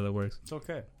 Is that how that works? It's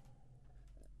okay.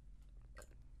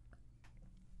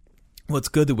 Well, it's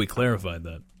good that we clarified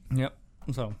that. Yep.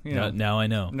 So now I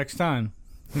know. Next time,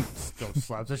 go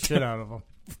slap the shit out of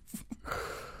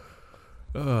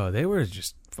them. They were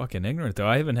just fucking ignorant though.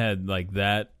 I haven't had like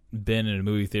that been in a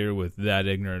movie theater with that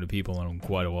ignorant of people in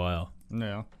quite a while.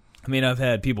 Yeah. I mean, I've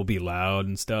had people be loud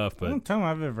and stuff, but I don't time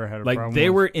I've ever had a like problem they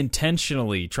with. were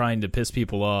intentionally trying to piss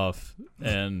people off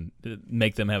and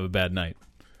make them have a bad night.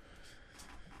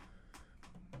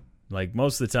 Like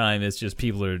most of the time, it's just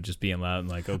people are just being loud and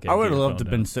like, okay. I would have loved to have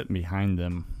been sitting behind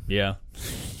them. Yeah,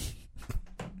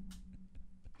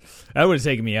 that would have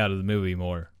taken me out of the movie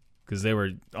more because they were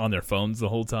on their phones the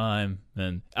whole time,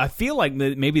 and I feel like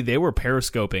maybe they were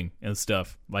periscoping and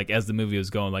stuff. Like as the movie was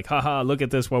going, like, haha, look at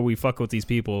this while we fuck with these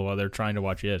people while they're trying to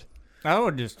watch it. I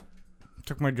would just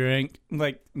took my drink,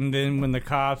 like, and then when the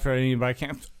cops or anybody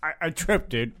came, I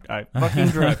tripped, dude. I fucking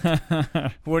tripped.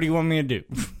 What do you want me to do?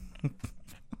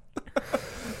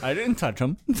 I didn't touch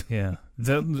them. Yeah,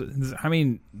 I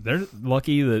mean, they're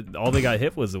lucky that all they got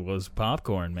hit was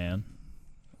popcorn, man.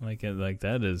 Like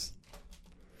that is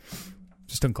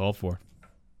just uncalled for.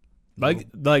 Like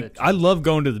I love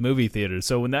going to the movie theater,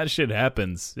 so when that shit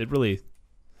happens, it really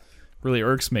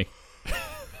irks me.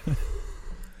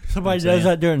 Somebody does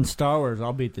that during Star Wars,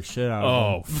 I'll beat the shit out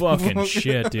of them. Oh, fucking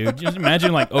shit, dude. Just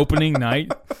imagine, like, opening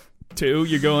night, too.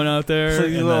 You're going out there. So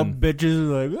you little bitches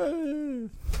are like,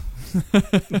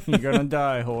 you're gonna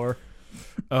die, whore.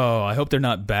 Oh, I hope they're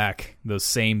not back, those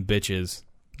same bitches.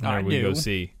 I we go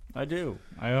see. I do.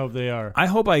 I hope they are. I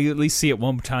hope I at least see it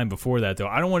one time before that, though.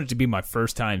 I don't want it to be my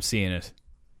first time seeing it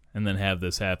and then have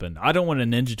this happen. I don't want a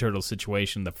Ninja Turtle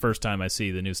situation the first time I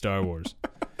see the new Star Wars.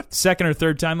 Second or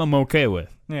third time, I'm okay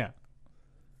with. Yeah.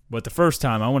 But the first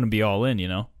time, I want to be all in, you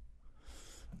know?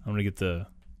 I want to get the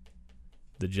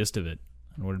gist of it.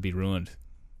 I don't want to be ruined.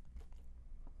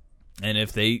 And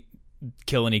if they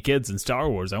kill any kids in Star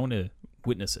Wars, I want to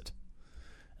witness it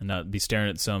and not be staring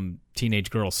at some teenage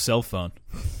girl's cell phone.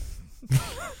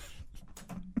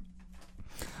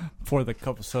 pour the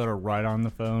cup of soda right on the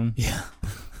phone. Yeah.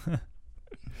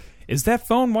 Is that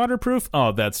phone waterproof?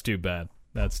 Oh, that's too bad.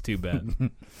 That's too bad.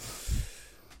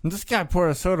 This guy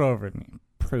poured a soda over me.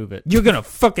 Prove it. You're gonna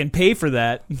fucking pay for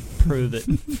that. Prove it.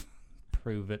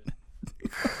 Prove it.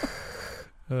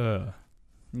 You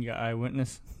got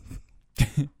eyewitness?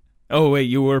 Oh, wait,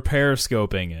 you were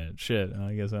periscoping it. Shit,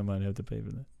 I guess I might have to pay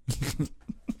for that.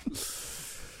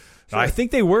 Sure. I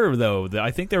think they were, though.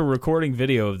 I think they were recording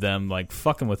video of them, like,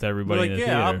 fucking with everybody in the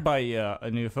theater. I'll buy you a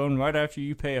new phone right after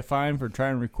you pay a fine for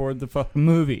trying to record the fucking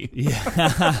movie. Yeah.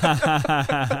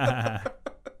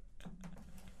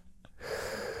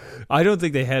 I don't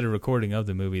think they had a recording of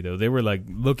the movie, though. They were, like,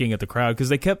 looking at the crowd, because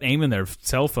they kept aiming their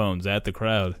cell phones at the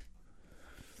crowd.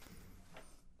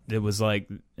 It was like,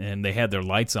 and they had their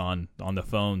lights on the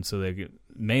phone, so they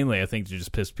mainly, I think, to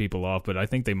just piss people off, but I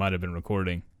think they might have been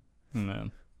recording.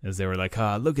 No. As they were like,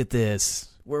 look at this.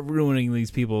 We're ruining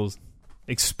these people's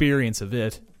experience of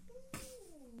it.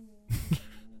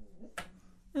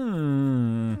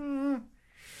 I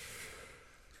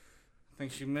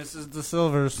think she misses the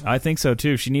silvers. I think so,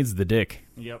 too. She needs the dick.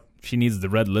 Yep. She needs the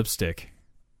red lipstick.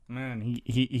 Man,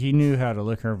 he knew how to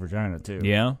lick her vagina, too.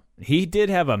 Yeah? He did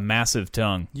have a massive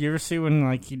tongue. You ever see when,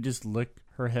 like, he just licked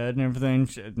her head and everything?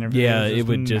 Yeah, it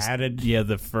would matted? just... Yeah,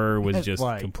 the fur was just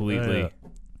like, completely...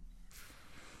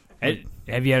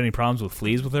 Have you had any problems with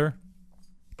fleas with her?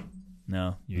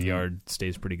 No, your yard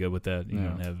stays pretty good with that. You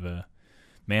don't have...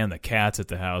 man, the cats at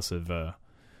the house have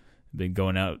been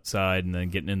going outside and then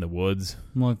getting in the woods.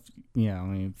 Well, yeah, I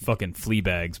mean... Fucking flea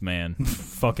bags, man.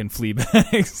 Fucking flea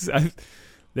bags.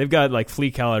 They've got, like,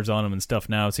 flea collars on them and stuff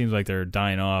now. It seems like they're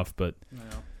dying off, but...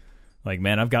 Like,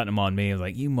 man, I've gotten them on me. I was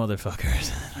like, you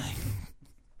motherfuckers.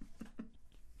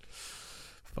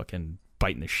 Fucking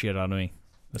biting the shit out of me.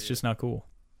 That's just not cool.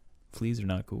 Fleas are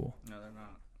not cool. No, they're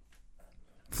not.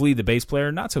 Flea, the bass player,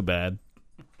 not so bad.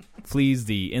 Fleas,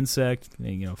 the insect,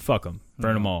 fuck them.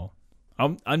 Burn them all.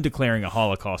 I'm declaring a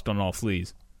holocaust on all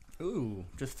fleas. Ooh,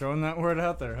 just throwing that word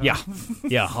out there, huh? Yeah.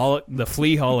 Yeah, the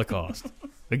flea holocaust.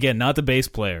 Again, not the bass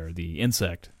player, the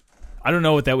insect. I don't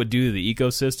know what that would do to the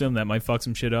ecosystem. That might fuck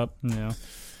some shit up. Yeah.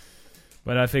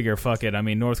 But I figure, fuck it. I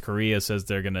mean, North Korea says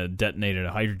they're going to detonate a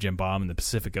hydrogen bomb in the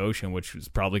Pacific Ocean, which is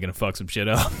probably going to fuck some shit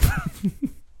up.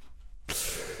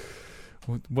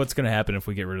 What's going to happen if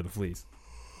we get rid of the fleas?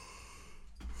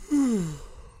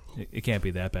 It can't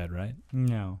be that bad, right?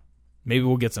 No. Maybe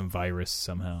we'll get some virus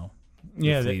somehow.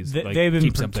 Yeah, they've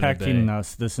been protecting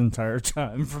us this entire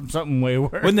time from something way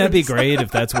worse. Wouldn't that be great if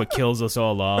that's what kills us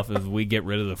all off? If we get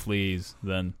rid of the fleas,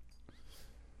 then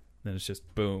it's just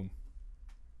boom.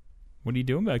 What are you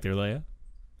doing back there, Leia?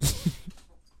 Just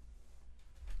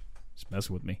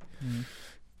messing with me. Mm-hmm.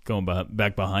 Going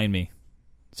back behind me,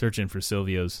 searching for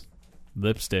Silvio's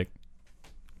lipstick.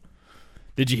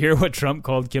 Did you hear what Trump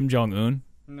called Kim Jong-un?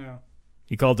 No.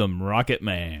 He called him Rocket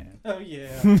Man. Oh,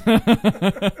 yeah.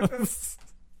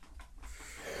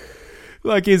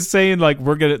 Like he's saying, like,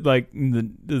 we're going to, like,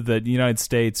 the United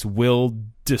States will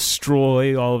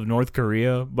destroy all of North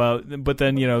Korea. But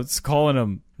then, it's calling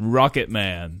him Rocket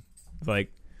Man.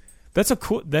 Like,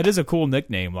 that is a cool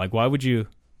nickname. Like, why would you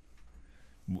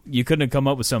couldn't have come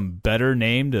up with some better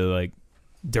name to, like,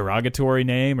 derogatory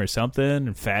name or something,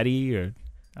 or fatty, or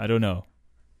I don't know.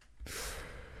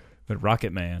 But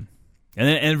Rocket Man. And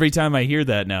then every time I hear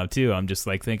that now, too, I'm just,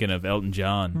 like, thinking of Elton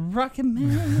John. Rocket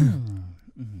Man.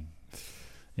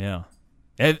 Yeah.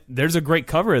 And there's a great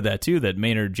cover of that, too, that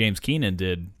Maynard James Keenan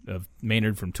did, of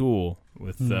Maynard from Tool,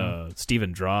 with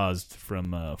Stephen Draws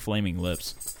from Flaming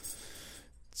Lips.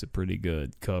 It's a pretty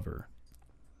good cover.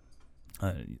 I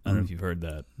don't know if you've heard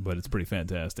that, but it's pretty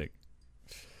fantastic.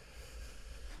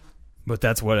 But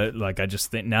that's what I just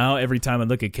think now. Every time I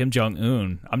look at Kim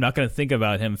Jong-un, I'm not going to think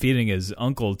about him feeding his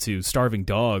uncle to starving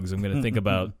dogs. I'm going to think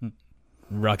about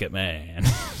Rocket Man.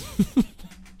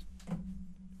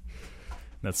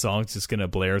 That song's just going to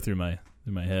blare through my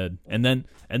head, and then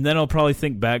I'll probably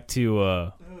think back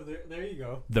to there you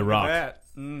go. The Rock.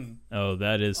 Oh,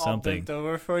 that is something. All bent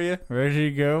over for you,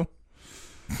 ready to go.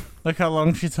 Look how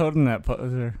long she's holding that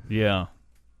poser. Yeah.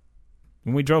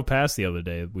 When we drove past the other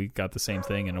day, we got the same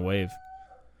thing in a wave.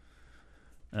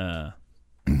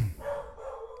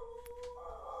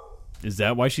 Is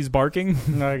that why she's barking?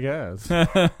 I guess.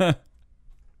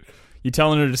 You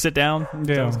telling her to sit down?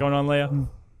 Yeah. What's going on, Leia?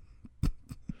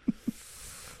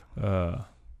 Or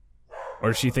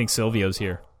does she think Silvio's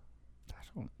here? I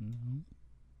don't know.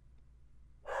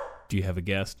 Do you have a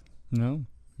guest? No.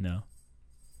 No.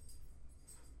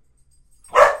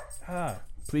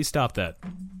 Please stop that.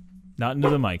 Not into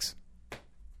the mics.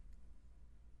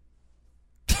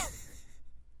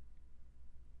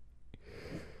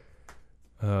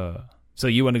 So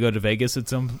you want to go to Vegas at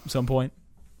some point?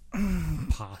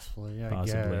 Possibly, I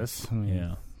guess. I mean,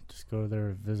 yeah. Just go there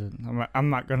and visit. I'm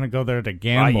not going to go there to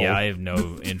gamble. I have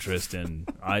no interest in...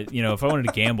 if I wanted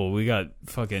to gamble, we got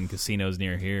fucking casinos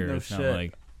near here. No it's shit. not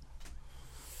like...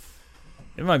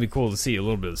 It might be cool to see a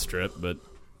little bit of the Strip, but...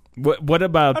 What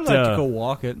about... I'd like to go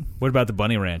walk it. What about the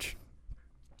Bunny Ranch?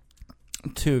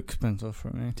 Too expensive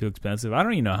for me. Too expensive? I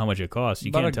don't even know how much it costs. You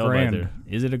About can't tell $1,000. by there.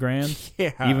 Is it $1,000?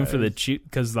 Yeah. Even for the cheap...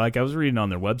 Because, I was reading on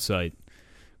their website...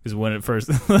 Because when it first...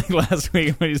 last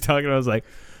week when he was talking, I was like...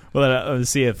 Well, let's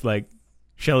see if,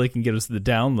 Shelly can get us the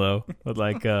down low. But,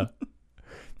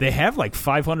 they have,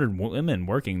 500 women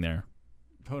working there.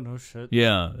 Oh, no shit.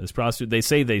 Yeah, as prostitute. They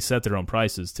say they set their own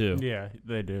prices, too. Yeah,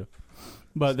 they do.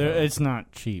 But it's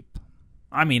not cheap.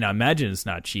 I mean, I imagine it's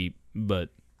not cheap, but...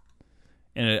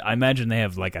 And I imagine they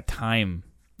have, a time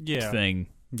thing.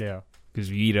 Yeah.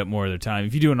 Because you eat up more of their time.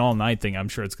 If you do an all-night thing, I'm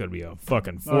sure it's going to be a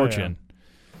fucking fortune. Oh, yeah.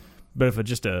 But if it's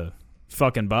just a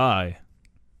fucking buy,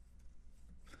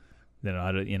 then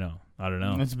I don't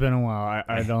know. It's been a while.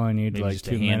 I'd only need Maybe just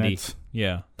 2 a handy. minutes.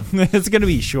 Yeah. It's going to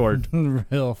be short.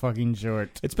 Real fucking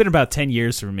short. It's been about 10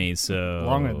 years for me, so...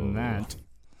 Longer than that.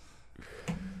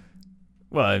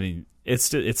 Well, I mean,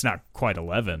 it's not quite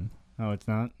 11. Oh, it's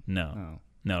not? No. Oh.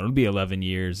 No, it'll be 11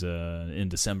 years in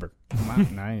December.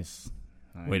 Nice.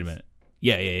 Wait a minute.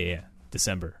 Yeah.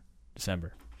 December.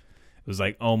 It was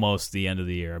almost the end of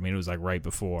the year. I mean, it was right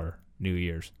before New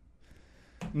Year's.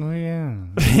 Oh, yeah.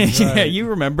 Yeah, Right. you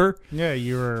remember. Yeah,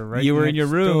 you were right You were in next your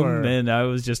room, door. and I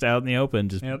was just out in the open,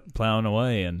 just Yep. plowing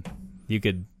away, and you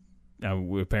could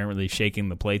apparently shaking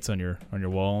the plates on your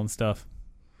wall and stuff.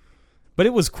 But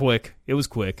it was quick.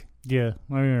 Yeah,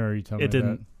 I remember you telling It me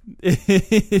didn't.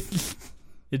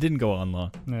 It didn't go on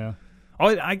long. that. Yeah. Oh,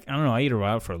 I don't know. I ate her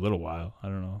out for a little while. I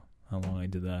don't know how long I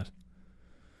did that.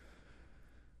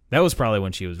 That was probably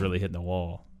when she was really hitting the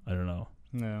wall. I don't know.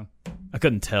 Yeah. I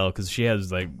couldn't tell because she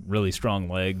has really strong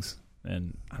legs,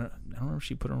 and I don't know if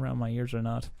she put them around my ears or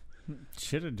not.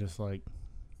 Should have just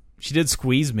She did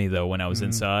squeeze me though when I was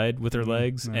inside with her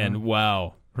legs, Yeah. and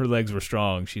wow, her legs were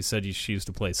strong. She said she used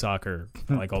to play soccer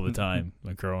all the time,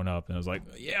 growing up, and I was like,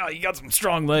 yeah, you got some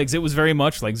strong legs. It was very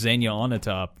much like Xenia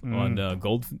Onatopp on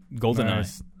GoldenEye.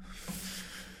 Nice.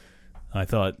 I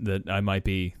thought that I might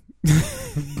be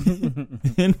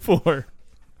in for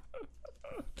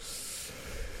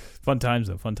fun times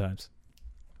though. Fun times.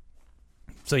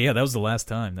 So yeah, that was the last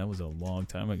time. That was a long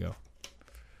time ago.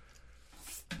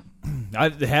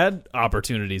 I've had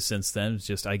opportunities since then. It's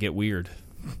just I get weird.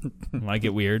 I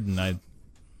get weird and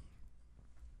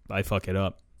I fuck it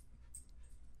up.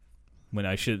 When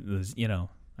I should,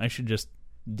 I should just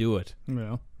do it.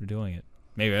 Yeah. We're doing it.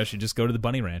 Maybe I should just go to the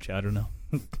Bunny Ranch. I don't know.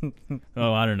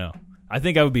 I don't know. I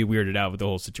think I would be weirded out with the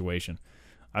whole situation.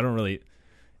 I don't really.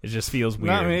 It just feels weird.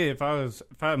 Not me. If I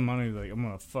had money, I'm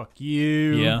gonna fuck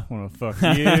you. Yeah. I'm gonna fuck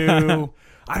you.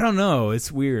 I don't know.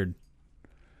 It's weird.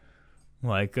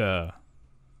 And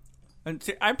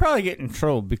see, I'd probably get in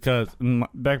trouble because in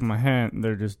back of my head,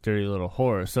 they're just dirty little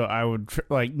whores. So I would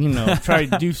try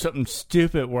to do something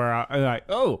stupid where I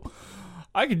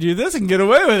could do this and get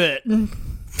away with it.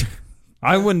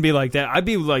 I wouldn't be like that. I'd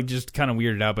be just kind of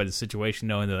weirded out by the situation,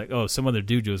 knowing that some other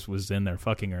dude just was in there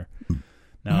fucking her.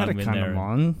 Now I'm in there.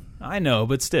 on. I know,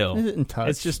 but still, Is it in touch?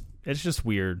 it's just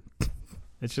weird.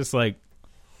 It's just Tell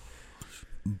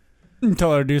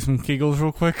her to do some Kegels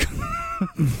real quick.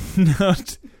 no,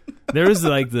 there is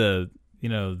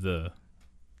the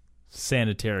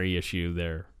sanitary issue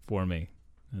there for me,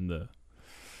 and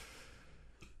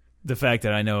the fact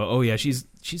that I know, oh yeah, she's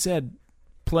had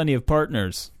plenty of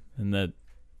partners, and that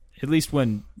at least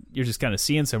when you're just kind of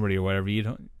seeing somebody or whatever,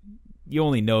 you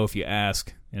only know if you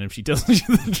ask, and if she tells you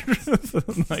the truth,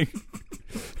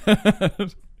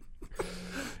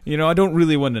 I don't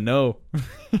really want to know.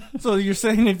 So you're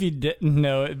saying if you didn't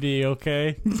know, it'd be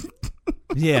okay?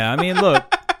 Yeah, I mean, look,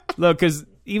 because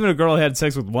even a girl had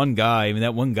sex with one guy. I mean,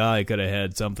 that one guy could have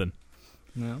had something.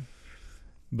 No.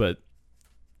 But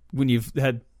when you've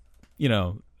had,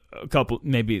 a couple,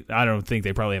 maybe, I don't think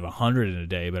they probably have 100 in a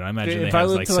day, but I imagine they have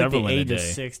several in a day. If I live to the age of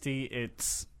 60,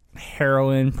 it's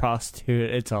heroin, prostitute,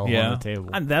 it's all on the table.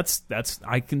 And that's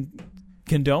I can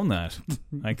condone that.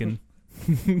 I can.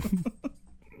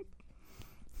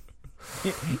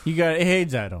 You got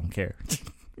AIDS, I don't care.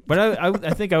 But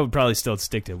I think I would probably still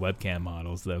stick to webcam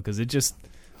models though, because it just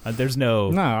there's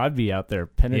no. No, I'd be out there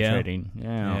penetrating.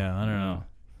 Yeah, I don't know.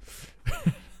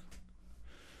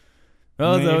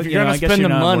 Well, though, if you're gonna spend the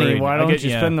money, why don't you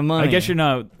spend the money? I guess you're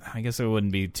not. I guess I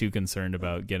wouldn't be too concerned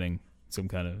about getting some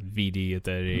kind of VD at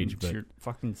that age. But you're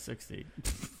fucking 60.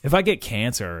 If I get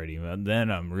cancer already,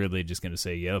 then I'm really just gonna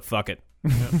say, yeah, fuck it.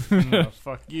 Yep.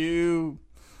 Fuck you.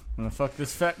 I'm gonna fuck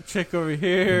this fat chick over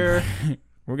here.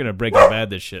 We're gonna break bad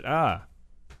this shit.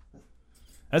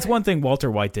 That's one thing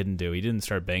Walter White didn't do. He didn't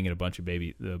start banging a bunch of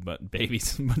babies, a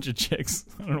bunch of chicks.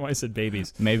 I don't know why I said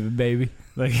babies. Maybe baby.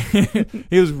 Like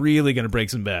he was really gonna break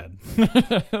some bad.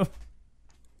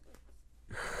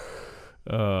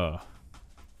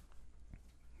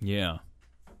 Yeah.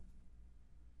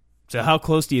 So how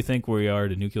close do you think we are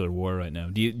to nuclear war right now?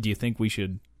 Do you think we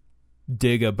should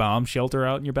dig a bomb shelter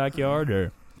out in your backyard,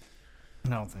 or? I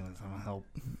don't think that's gonna help.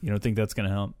 You don't think that's gonna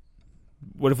help?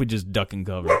 What if we just duck and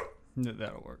cover?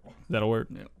 That'll work. That'll work?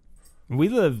 Yeah. We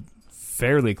live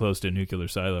fairly close to a nuclear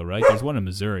silo, right? There's one in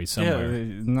Missouri somewhere.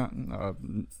 Yeah, not a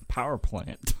power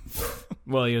plant.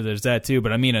 Well, yeah, there's that too,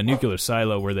 but I mean a nuclear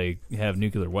silo where they have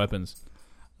nuclear weapons.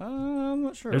 I'm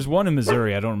not sure. There's one in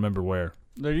Missouri. I don't remember where.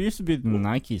 There used to be the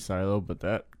Nike silo, but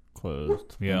that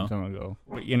closed a long time ago.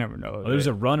 But you never know. Oh, there's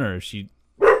a runner.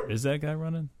 Is that guy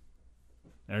running?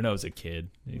 I don't know. It's a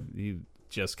kid. He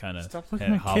just kind of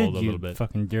hobbled a little bit.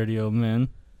 Fucking dirty old man.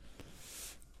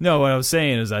 No, what I was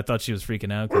saying is I thought she was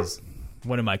freaking out because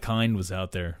one of my kind was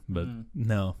out there, but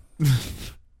no.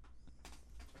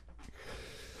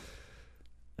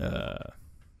 But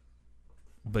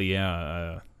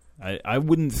yeah, I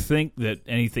wouldn't think that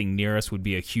anything near us would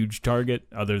be a huge target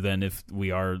other than if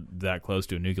we are that close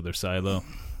to a nuclear silo.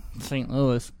 St.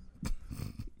 Louis.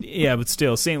 Yeah, but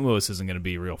still, St. Louis isn't going to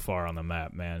be real far on the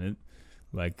map, man.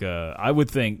 I would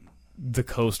think the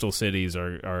coastal cities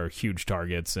are huge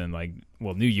targets, and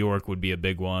New York would be a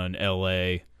big one.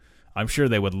 L.A. I'm sure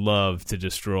they would love to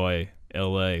destroy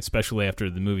L.A., especially after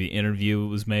the movie Interview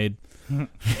was made.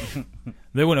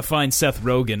 They want to find Seth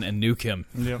Rogen and nuke him.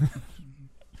 Yep.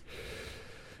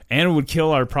 And it would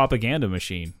kill our propaganda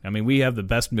machine. I mean, we have the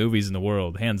best movies in the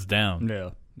world, hands down.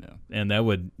 Yeah.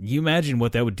 And you imagine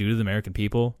what that would do to the American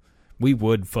people? We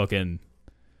would fucking...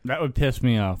 That would piss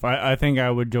me off. I think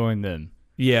I would join then.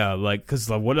 Yeah, because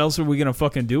what else are we going to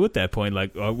fucking do at that point?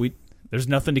 There's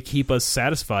nothing to keep us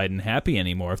satisfied and happy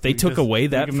anymore. If they took away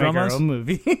that from make us... our own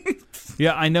movie.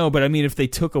 Yeah, I know, but I mean, if they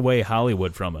took away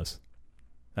Hollywood from us,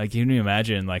 can you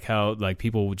imagine how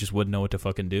people just wouldn't know what to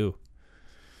fucking do?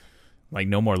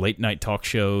 No more late night talk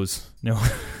shows. No,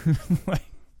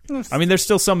 I mean, there's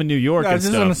still some in New York. I was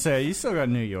just going to say, you still got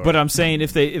New York. But I'm saying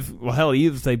if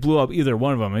they blew up either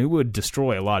one of them, it would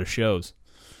destroy a lot of shows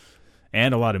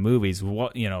and a lot of movies.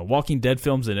 Walking Dead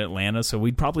films in Atlanta, so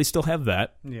we'd probably still have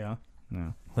that. Yeah.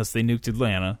 Unless they nuked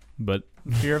Atlanta, but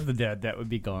Fear of the Dead, that would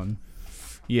be gone.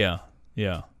 Yeah.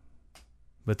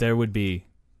 But there would be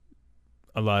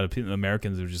a lot of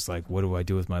Americans who are just like, what do I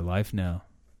do with my life now?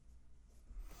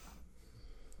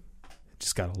 It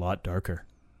just got a lot darker.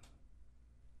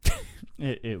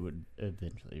 It would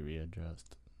eventually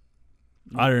readjust.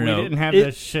 I don't know. We didn't have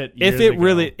this shit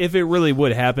if it really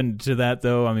would happen to that,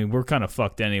 though, I mean, we're kind of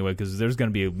fucked anyway because there's going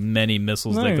to be many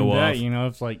missiles that go off.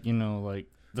 It's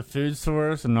the food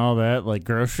stores and all that,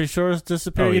 grocery stores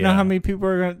disappear. Oh, you know how many people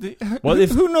are going to... Well,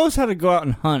 who knows how to go out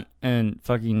and hunt and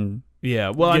fucking...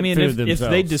 Yeah, well, I mean, if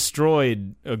they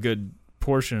destroyed a good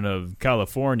portion of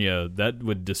California, that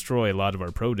would destroy a lot of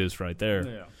our produce right there.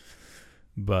 Yeah.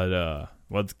 But,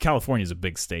 California's a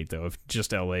big state, though. If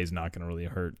just LA is not going to really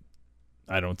hurt,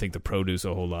 I don't think the produce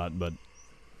a whole lot. But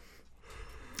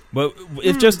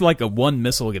if just a one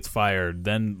missile gets fired,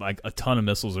 then a ton of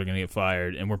missiles are going to get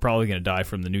fired, and we're probably going to die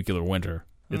from the nuclear winter.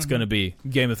 It's going to be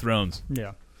Game of Thrones.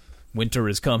 Yeah. Winter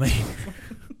is coming.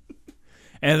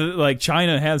 And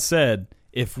China has said,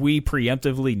 if we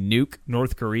preemptively nuke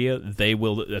North Korea, they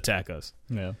will attack us.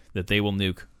 Yeah. That they will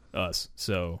nuke us.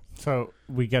 So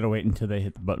we got to wait until they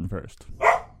hit the button first.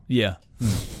 Yeah.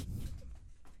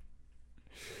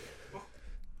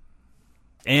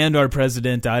 And our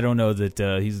president, I don't know that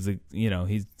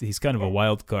he's kind of a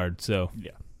wild card. So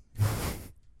yeah,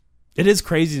 it is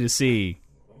crazy to see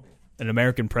an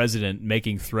American president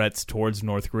making threats towards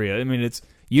North Korea. I mean, it's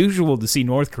usual to see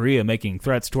North Korea making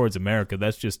threats towards America.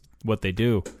 That's just what they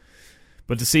do.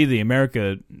 But to see the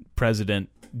America president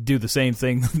do the same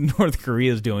thing North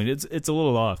Korea is doing, it's a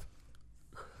little off.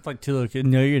 It's like to look,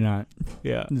 no, you're not.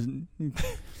 Yeah.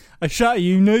 I shot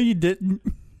you. No, you didn't.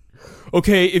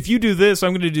 Okay, if you do this,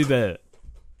 I'm going to do that.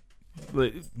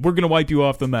 We're going to wipe you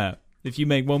off the map. If you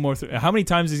make one more... How many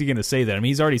times is he going to say that? I mean,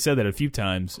 he's already said that a few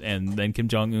times, and then Kim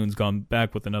Jong-un's gone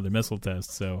back with another missile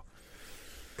test, so...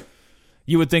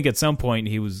 You would think at some point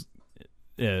he was...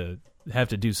 have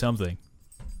to do something.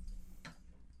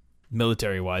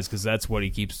 Military-wise, because that's what he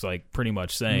keeps, pretty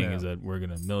much saying, is that we're going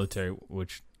to military,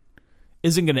 which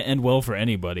isn't going to end well for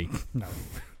anybody. No.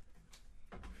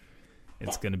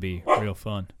 It's going to be real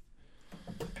fun.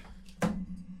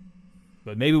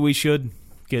 But maybe we should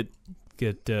get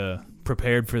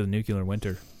prepared for the nuclear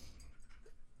winter.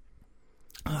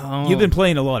 Oh. You've been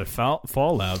playing a lot of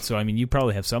Fallout, so I mean, you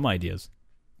probably have some ideas.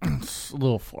 It's a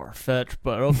little far-fetched,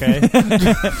 but okay.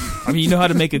 I mean, you know how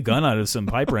to make a gun out of some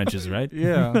pipe wrenches, right?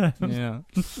 Yeah, yeah.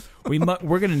 We're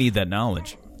going to need that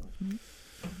knowledge.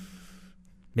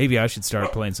 Maybe I should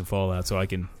start playing some Fallout so I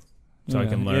can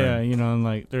learn. Yeah, and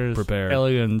like there's prepare.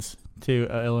 aliens too,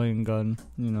 alien gun,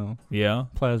 Yeah.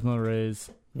 plasma rays.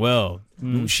 Well,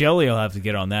 Shelley will have to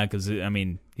get on that because I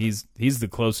mean he's the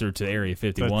closer to Area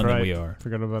 51 than we are.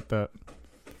 Forgot about that.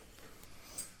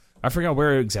 I forgot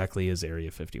where exactly is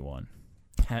Area 51.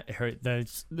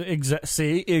 That's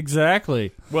see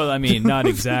exactly. Well, I mean not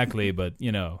exactly, but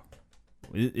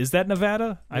is that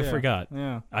Nevada? I forgot.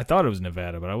 Yeah, I thought it was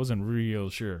Nevada, but I wasn't real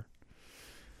sure.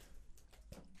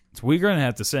 So we're going to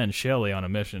have to send Shelley on a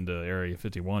mission to Area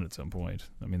 51 at some point.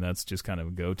 I mean, that's just kind of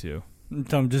a go-to.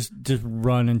 Tom, just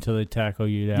run until they tackle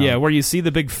you down. Yeah, where you see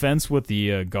the big fence with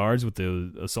the guards with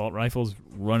the assault rifles,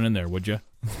 run in there, would you?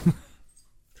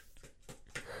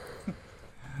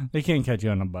 They can't catch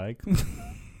you on a bike.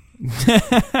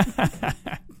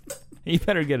 You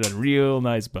better get a real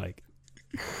nice bike.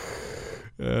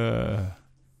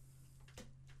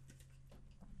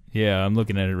 Yeah, I'm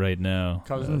looking at it right now.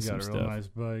 Cousin's got a real nice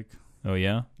bike. Oh,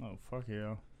 yeah? Oh, fuck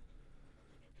yeah.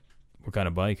 What kind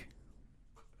of bike?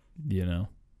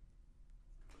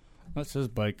 That's his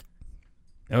bike.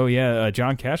 Oh, yeah.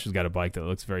 John Cash has got a bike that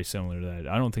looks very similar to that.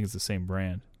 I don't think it's the same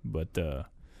brand, but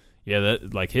yeah,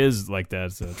 that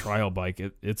that's a trial bike.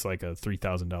 It's like a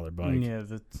 $3,000 bike. Yeah,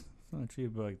 that's not a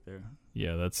cheap bike there.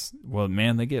 Yeah,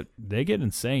 man, they get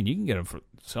insane. You can get them for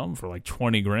some for like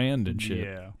 $20,000 and shit.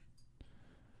 Yeah.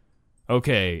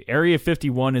 Okay, Area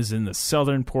 51 is in the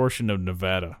southern portion of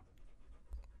Nevada.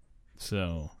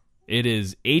 So, it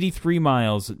is 83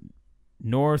 miles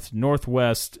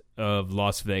northwest of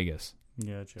Las Vegas.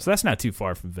 Gotcha. So that's not too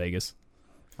far from Vegas.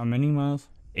 How many miles?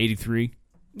 83.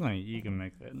 Well, you can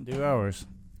make that in 2 hours.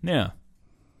 Yeah.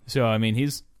 So, I mean,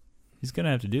 he's going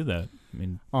to have to do that. I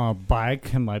mean, on a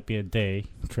bike, it might be a day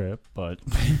trip, but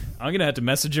I'm going to have to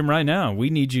message him right now. We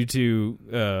need you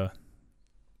to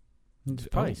he's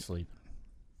probably sleeping.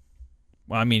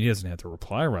 Well, I mean, he doesn't have to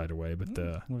reply right away, but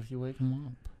what if you wake him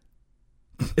up?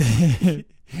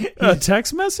 A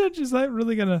text message? Is that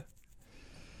really gonna?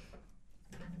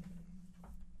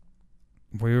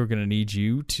 We were gonna need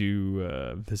you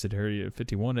to visit Area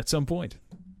 51 at some point.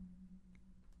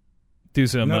 Do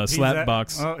some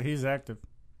slapbox. Oh, he's active.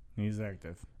 He's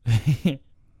active.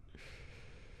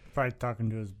 Probably talking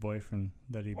to his boyfriend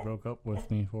that he broke up with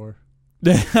me for.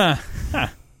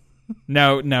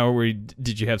 Now,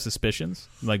 did you have suspicions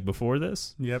like before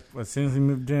this? Yep. As soon as he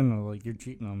moved in, I was like, "You're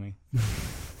cheating on me."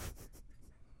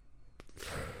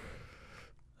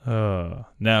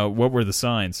 Now, what were the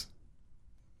signs?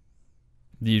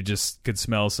 You just could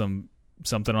smell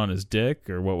something on his dick,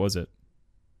 or what was it?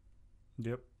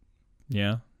 Yep.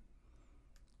 Yeah.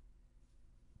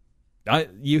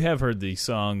 You have heard the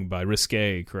song by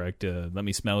Risque, correct? Let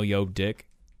Me Smell Yo Dick.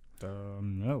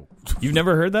 No. You've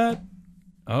never heard that?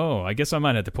 Oh, I guess I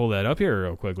might have to pull that up here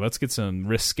real quick. Let's get some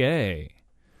Risque.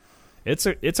 It's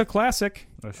a classic.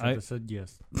 I should have said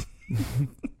yes.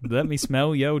 Let me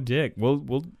smell yo dick.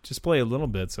 We'll just play a little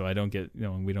bit so I don't get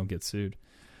we don't get sued.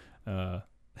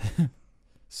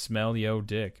 Smell yo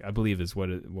dick, I believe is what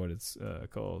it's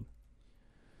called.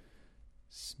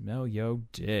 Smell yo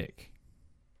dick.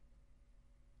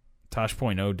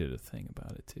 Tosh.0 did a thing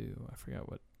about it too. I forgot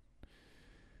what.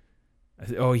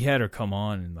 Oh, he had her come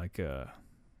on and like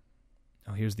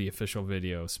here's the official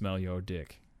video. Smell yo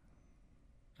dick.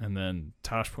 And then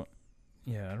Tosh.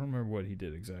 Yeah, I don't remember what he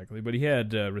did exactly, but he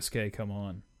had Risque come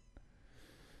on.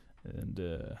 And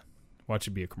watch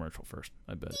it be a commercial first,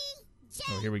 I bet.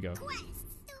 Oh, here we go.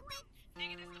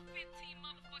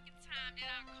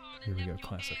 Here we go,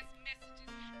 classic.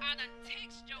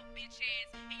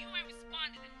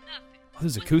 Oh,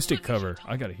 this is acoustic cover.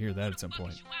 I gotta hear that at some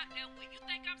point.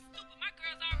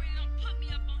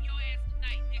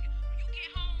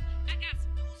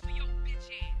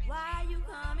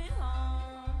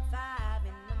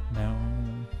 No.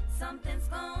 Something's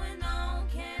going on.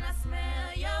 Can I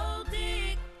smell your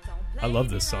dick? I love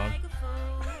this song.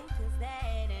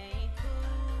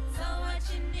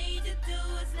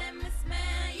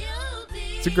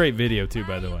 It's a great video too,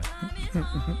 by the way.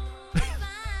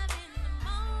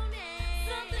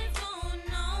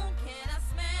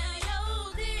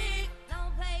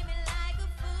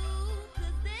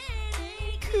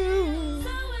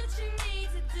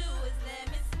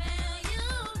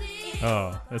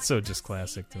 Oh, that's so just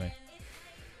classic to me.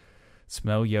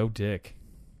 Smell yo dick.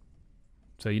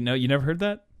 So you never heard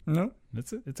that? No.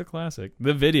 It's a classic.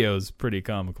 The video's pretty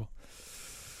comical.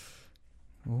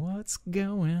 What's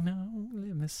going on?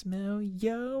 Let me smell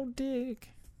yo dick.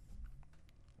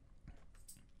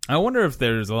 I wonder if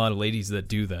there's a lot of ladies that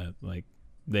do that. Like,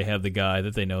 they have the guy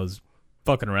that they know is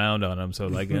fucking around on them. So,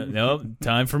 like, no,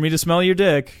 time for me to smell your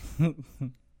dick.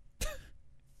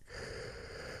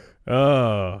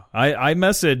 Oh, I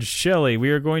messaged Shelly, we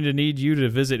are going to need you to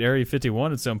visit Area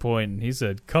 51 at some point. And he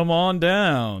said, come on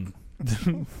down.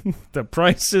 The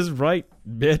price is right,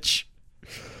 bitch.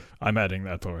 I'm adding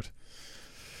that part.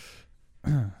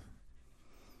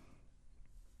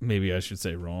 Maybe I should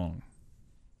say wrong.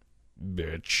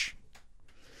 Bitch.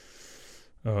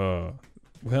 Well,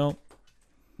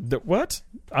 what?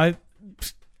 I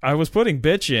was putting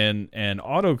bitch in, and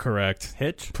autocorrect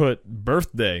Hitch? put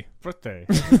birthday. Birthday.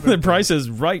 The price is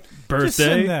right,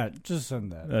 birthday. Just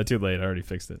send that. Too late. I already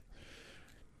fixed it.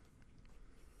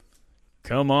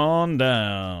 Come on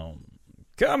down.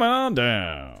 Come on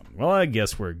down. Well, I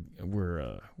guess we're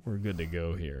good to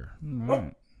go here.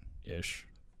 Right. Ish.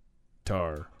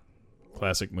 Tar.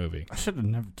 Classic movie. I should have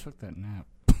never took that nap.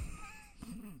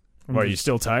 Are you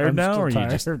still tired now? Still or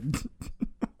tired. you just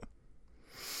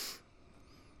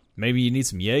maybe you need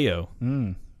some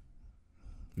yayo.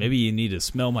 Maybe you need to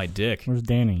smell my dick. Where's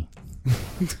Danny?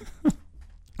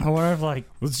 I wonder if, like...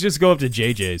 Let's just go up to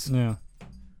JJ's. Yeah.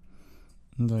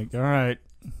 I'm like, all right.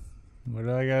 What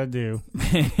do I gotta do?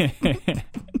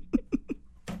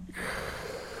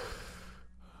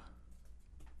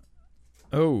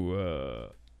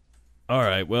 All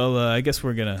right. Well, I guess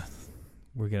we're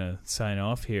gonna sign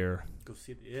off here. Go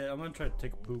see. I'm gonna try to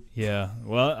take a poop. Yeah.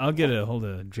 Well, I'll get a hold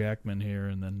of Jackman here,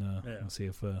 and then we'll see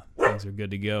if things are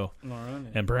good to go. All right.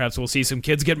 And perhaps we'll see some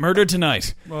kids get murdered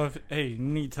tonight. Well, if you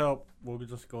need help, we'll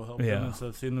just go help Yeah. them instead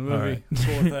of seeing the movie. All right.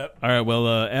 Cool with that. All right. Well,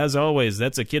 as always,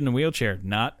 that's a kid in a wheelchair,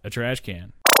 not a trash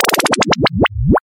can.